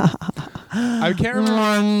brothers. I can't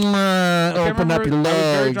remember. Open up your I was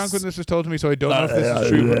very legs. drunk when this was told to me, so I don't know if this is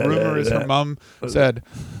true. But rumor is her mom said,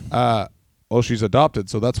 well, she's adopted,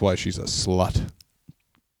 so that's why she's a slut.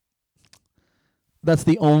 That's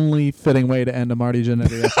the only fitting way to end a Marty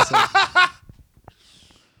Jannetty episode.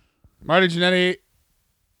 Marty Jannetty,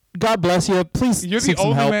 God bless you. Please, you're the seek some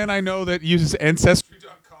only help. man I know that uses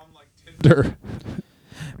Ancestry.com like Tinder.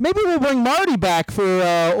 Maybe we'll bring Marty back for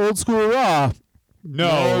Old School Raw.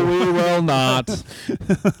 No, we will not. All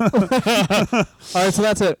right, so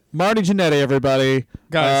that's it. Marty Jannetty, everybody.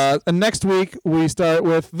 Guys. And next week, we start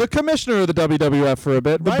with the commissioner of the WWF for a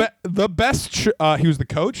bit. The best. He was the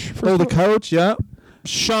coach. The coach, yeah.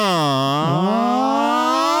 Sean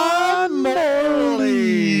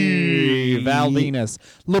Morley. Val Venus.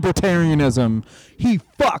 Libertarianism. He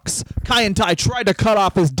fucks. Kai and Tai tried to cut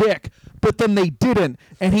off his dick, but then they didn't,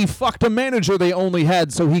 and he fucked a manager they only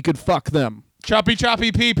had so he could fuck them. Choppy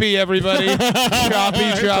pee pee, everybody.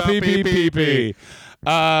 choppy pee pee.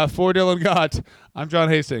 For Dylan Gott, I'm John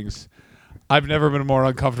Hastings. I've never been more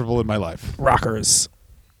uncomfortable in my life. Rockers.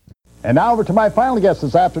 And now over to my final guest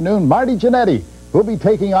this afternoon, Marty Jannetty, who'll be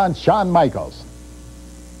taking on Shawn Michaels.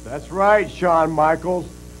 That's right, Shawn Michaels.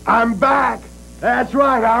 I'm back. That's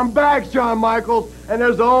right, I'm back, Shawn Michaels. And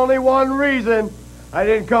there's only one reason. I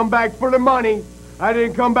didn't come back for the money. I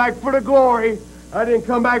didn't come back for the glory. I didn't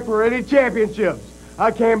come back for any championships.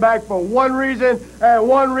 I came back for one reason and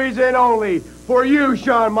one reason only. For you,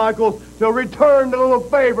 Shawn Michaels, to return the little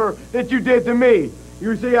favor that you did to me.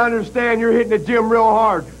 You see, I understand you're hitting the gym real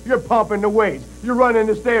hard. You're pumping the weights. You're running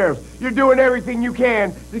the stairs. You're doing everything you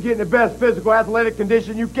can to get in the best physical athletic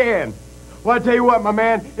condition you can. Well, I tell you what, my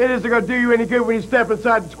man, it isn't going to do you any good when you step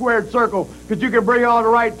inside the squared circle, because you can bring all the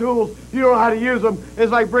right tools. You don't know how to use them.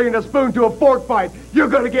 It's like bringing a spoon to a fork fight. You're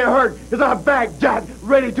going to get hurt, because I'm back, Jack,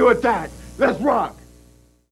 ready to attack. Let's rock.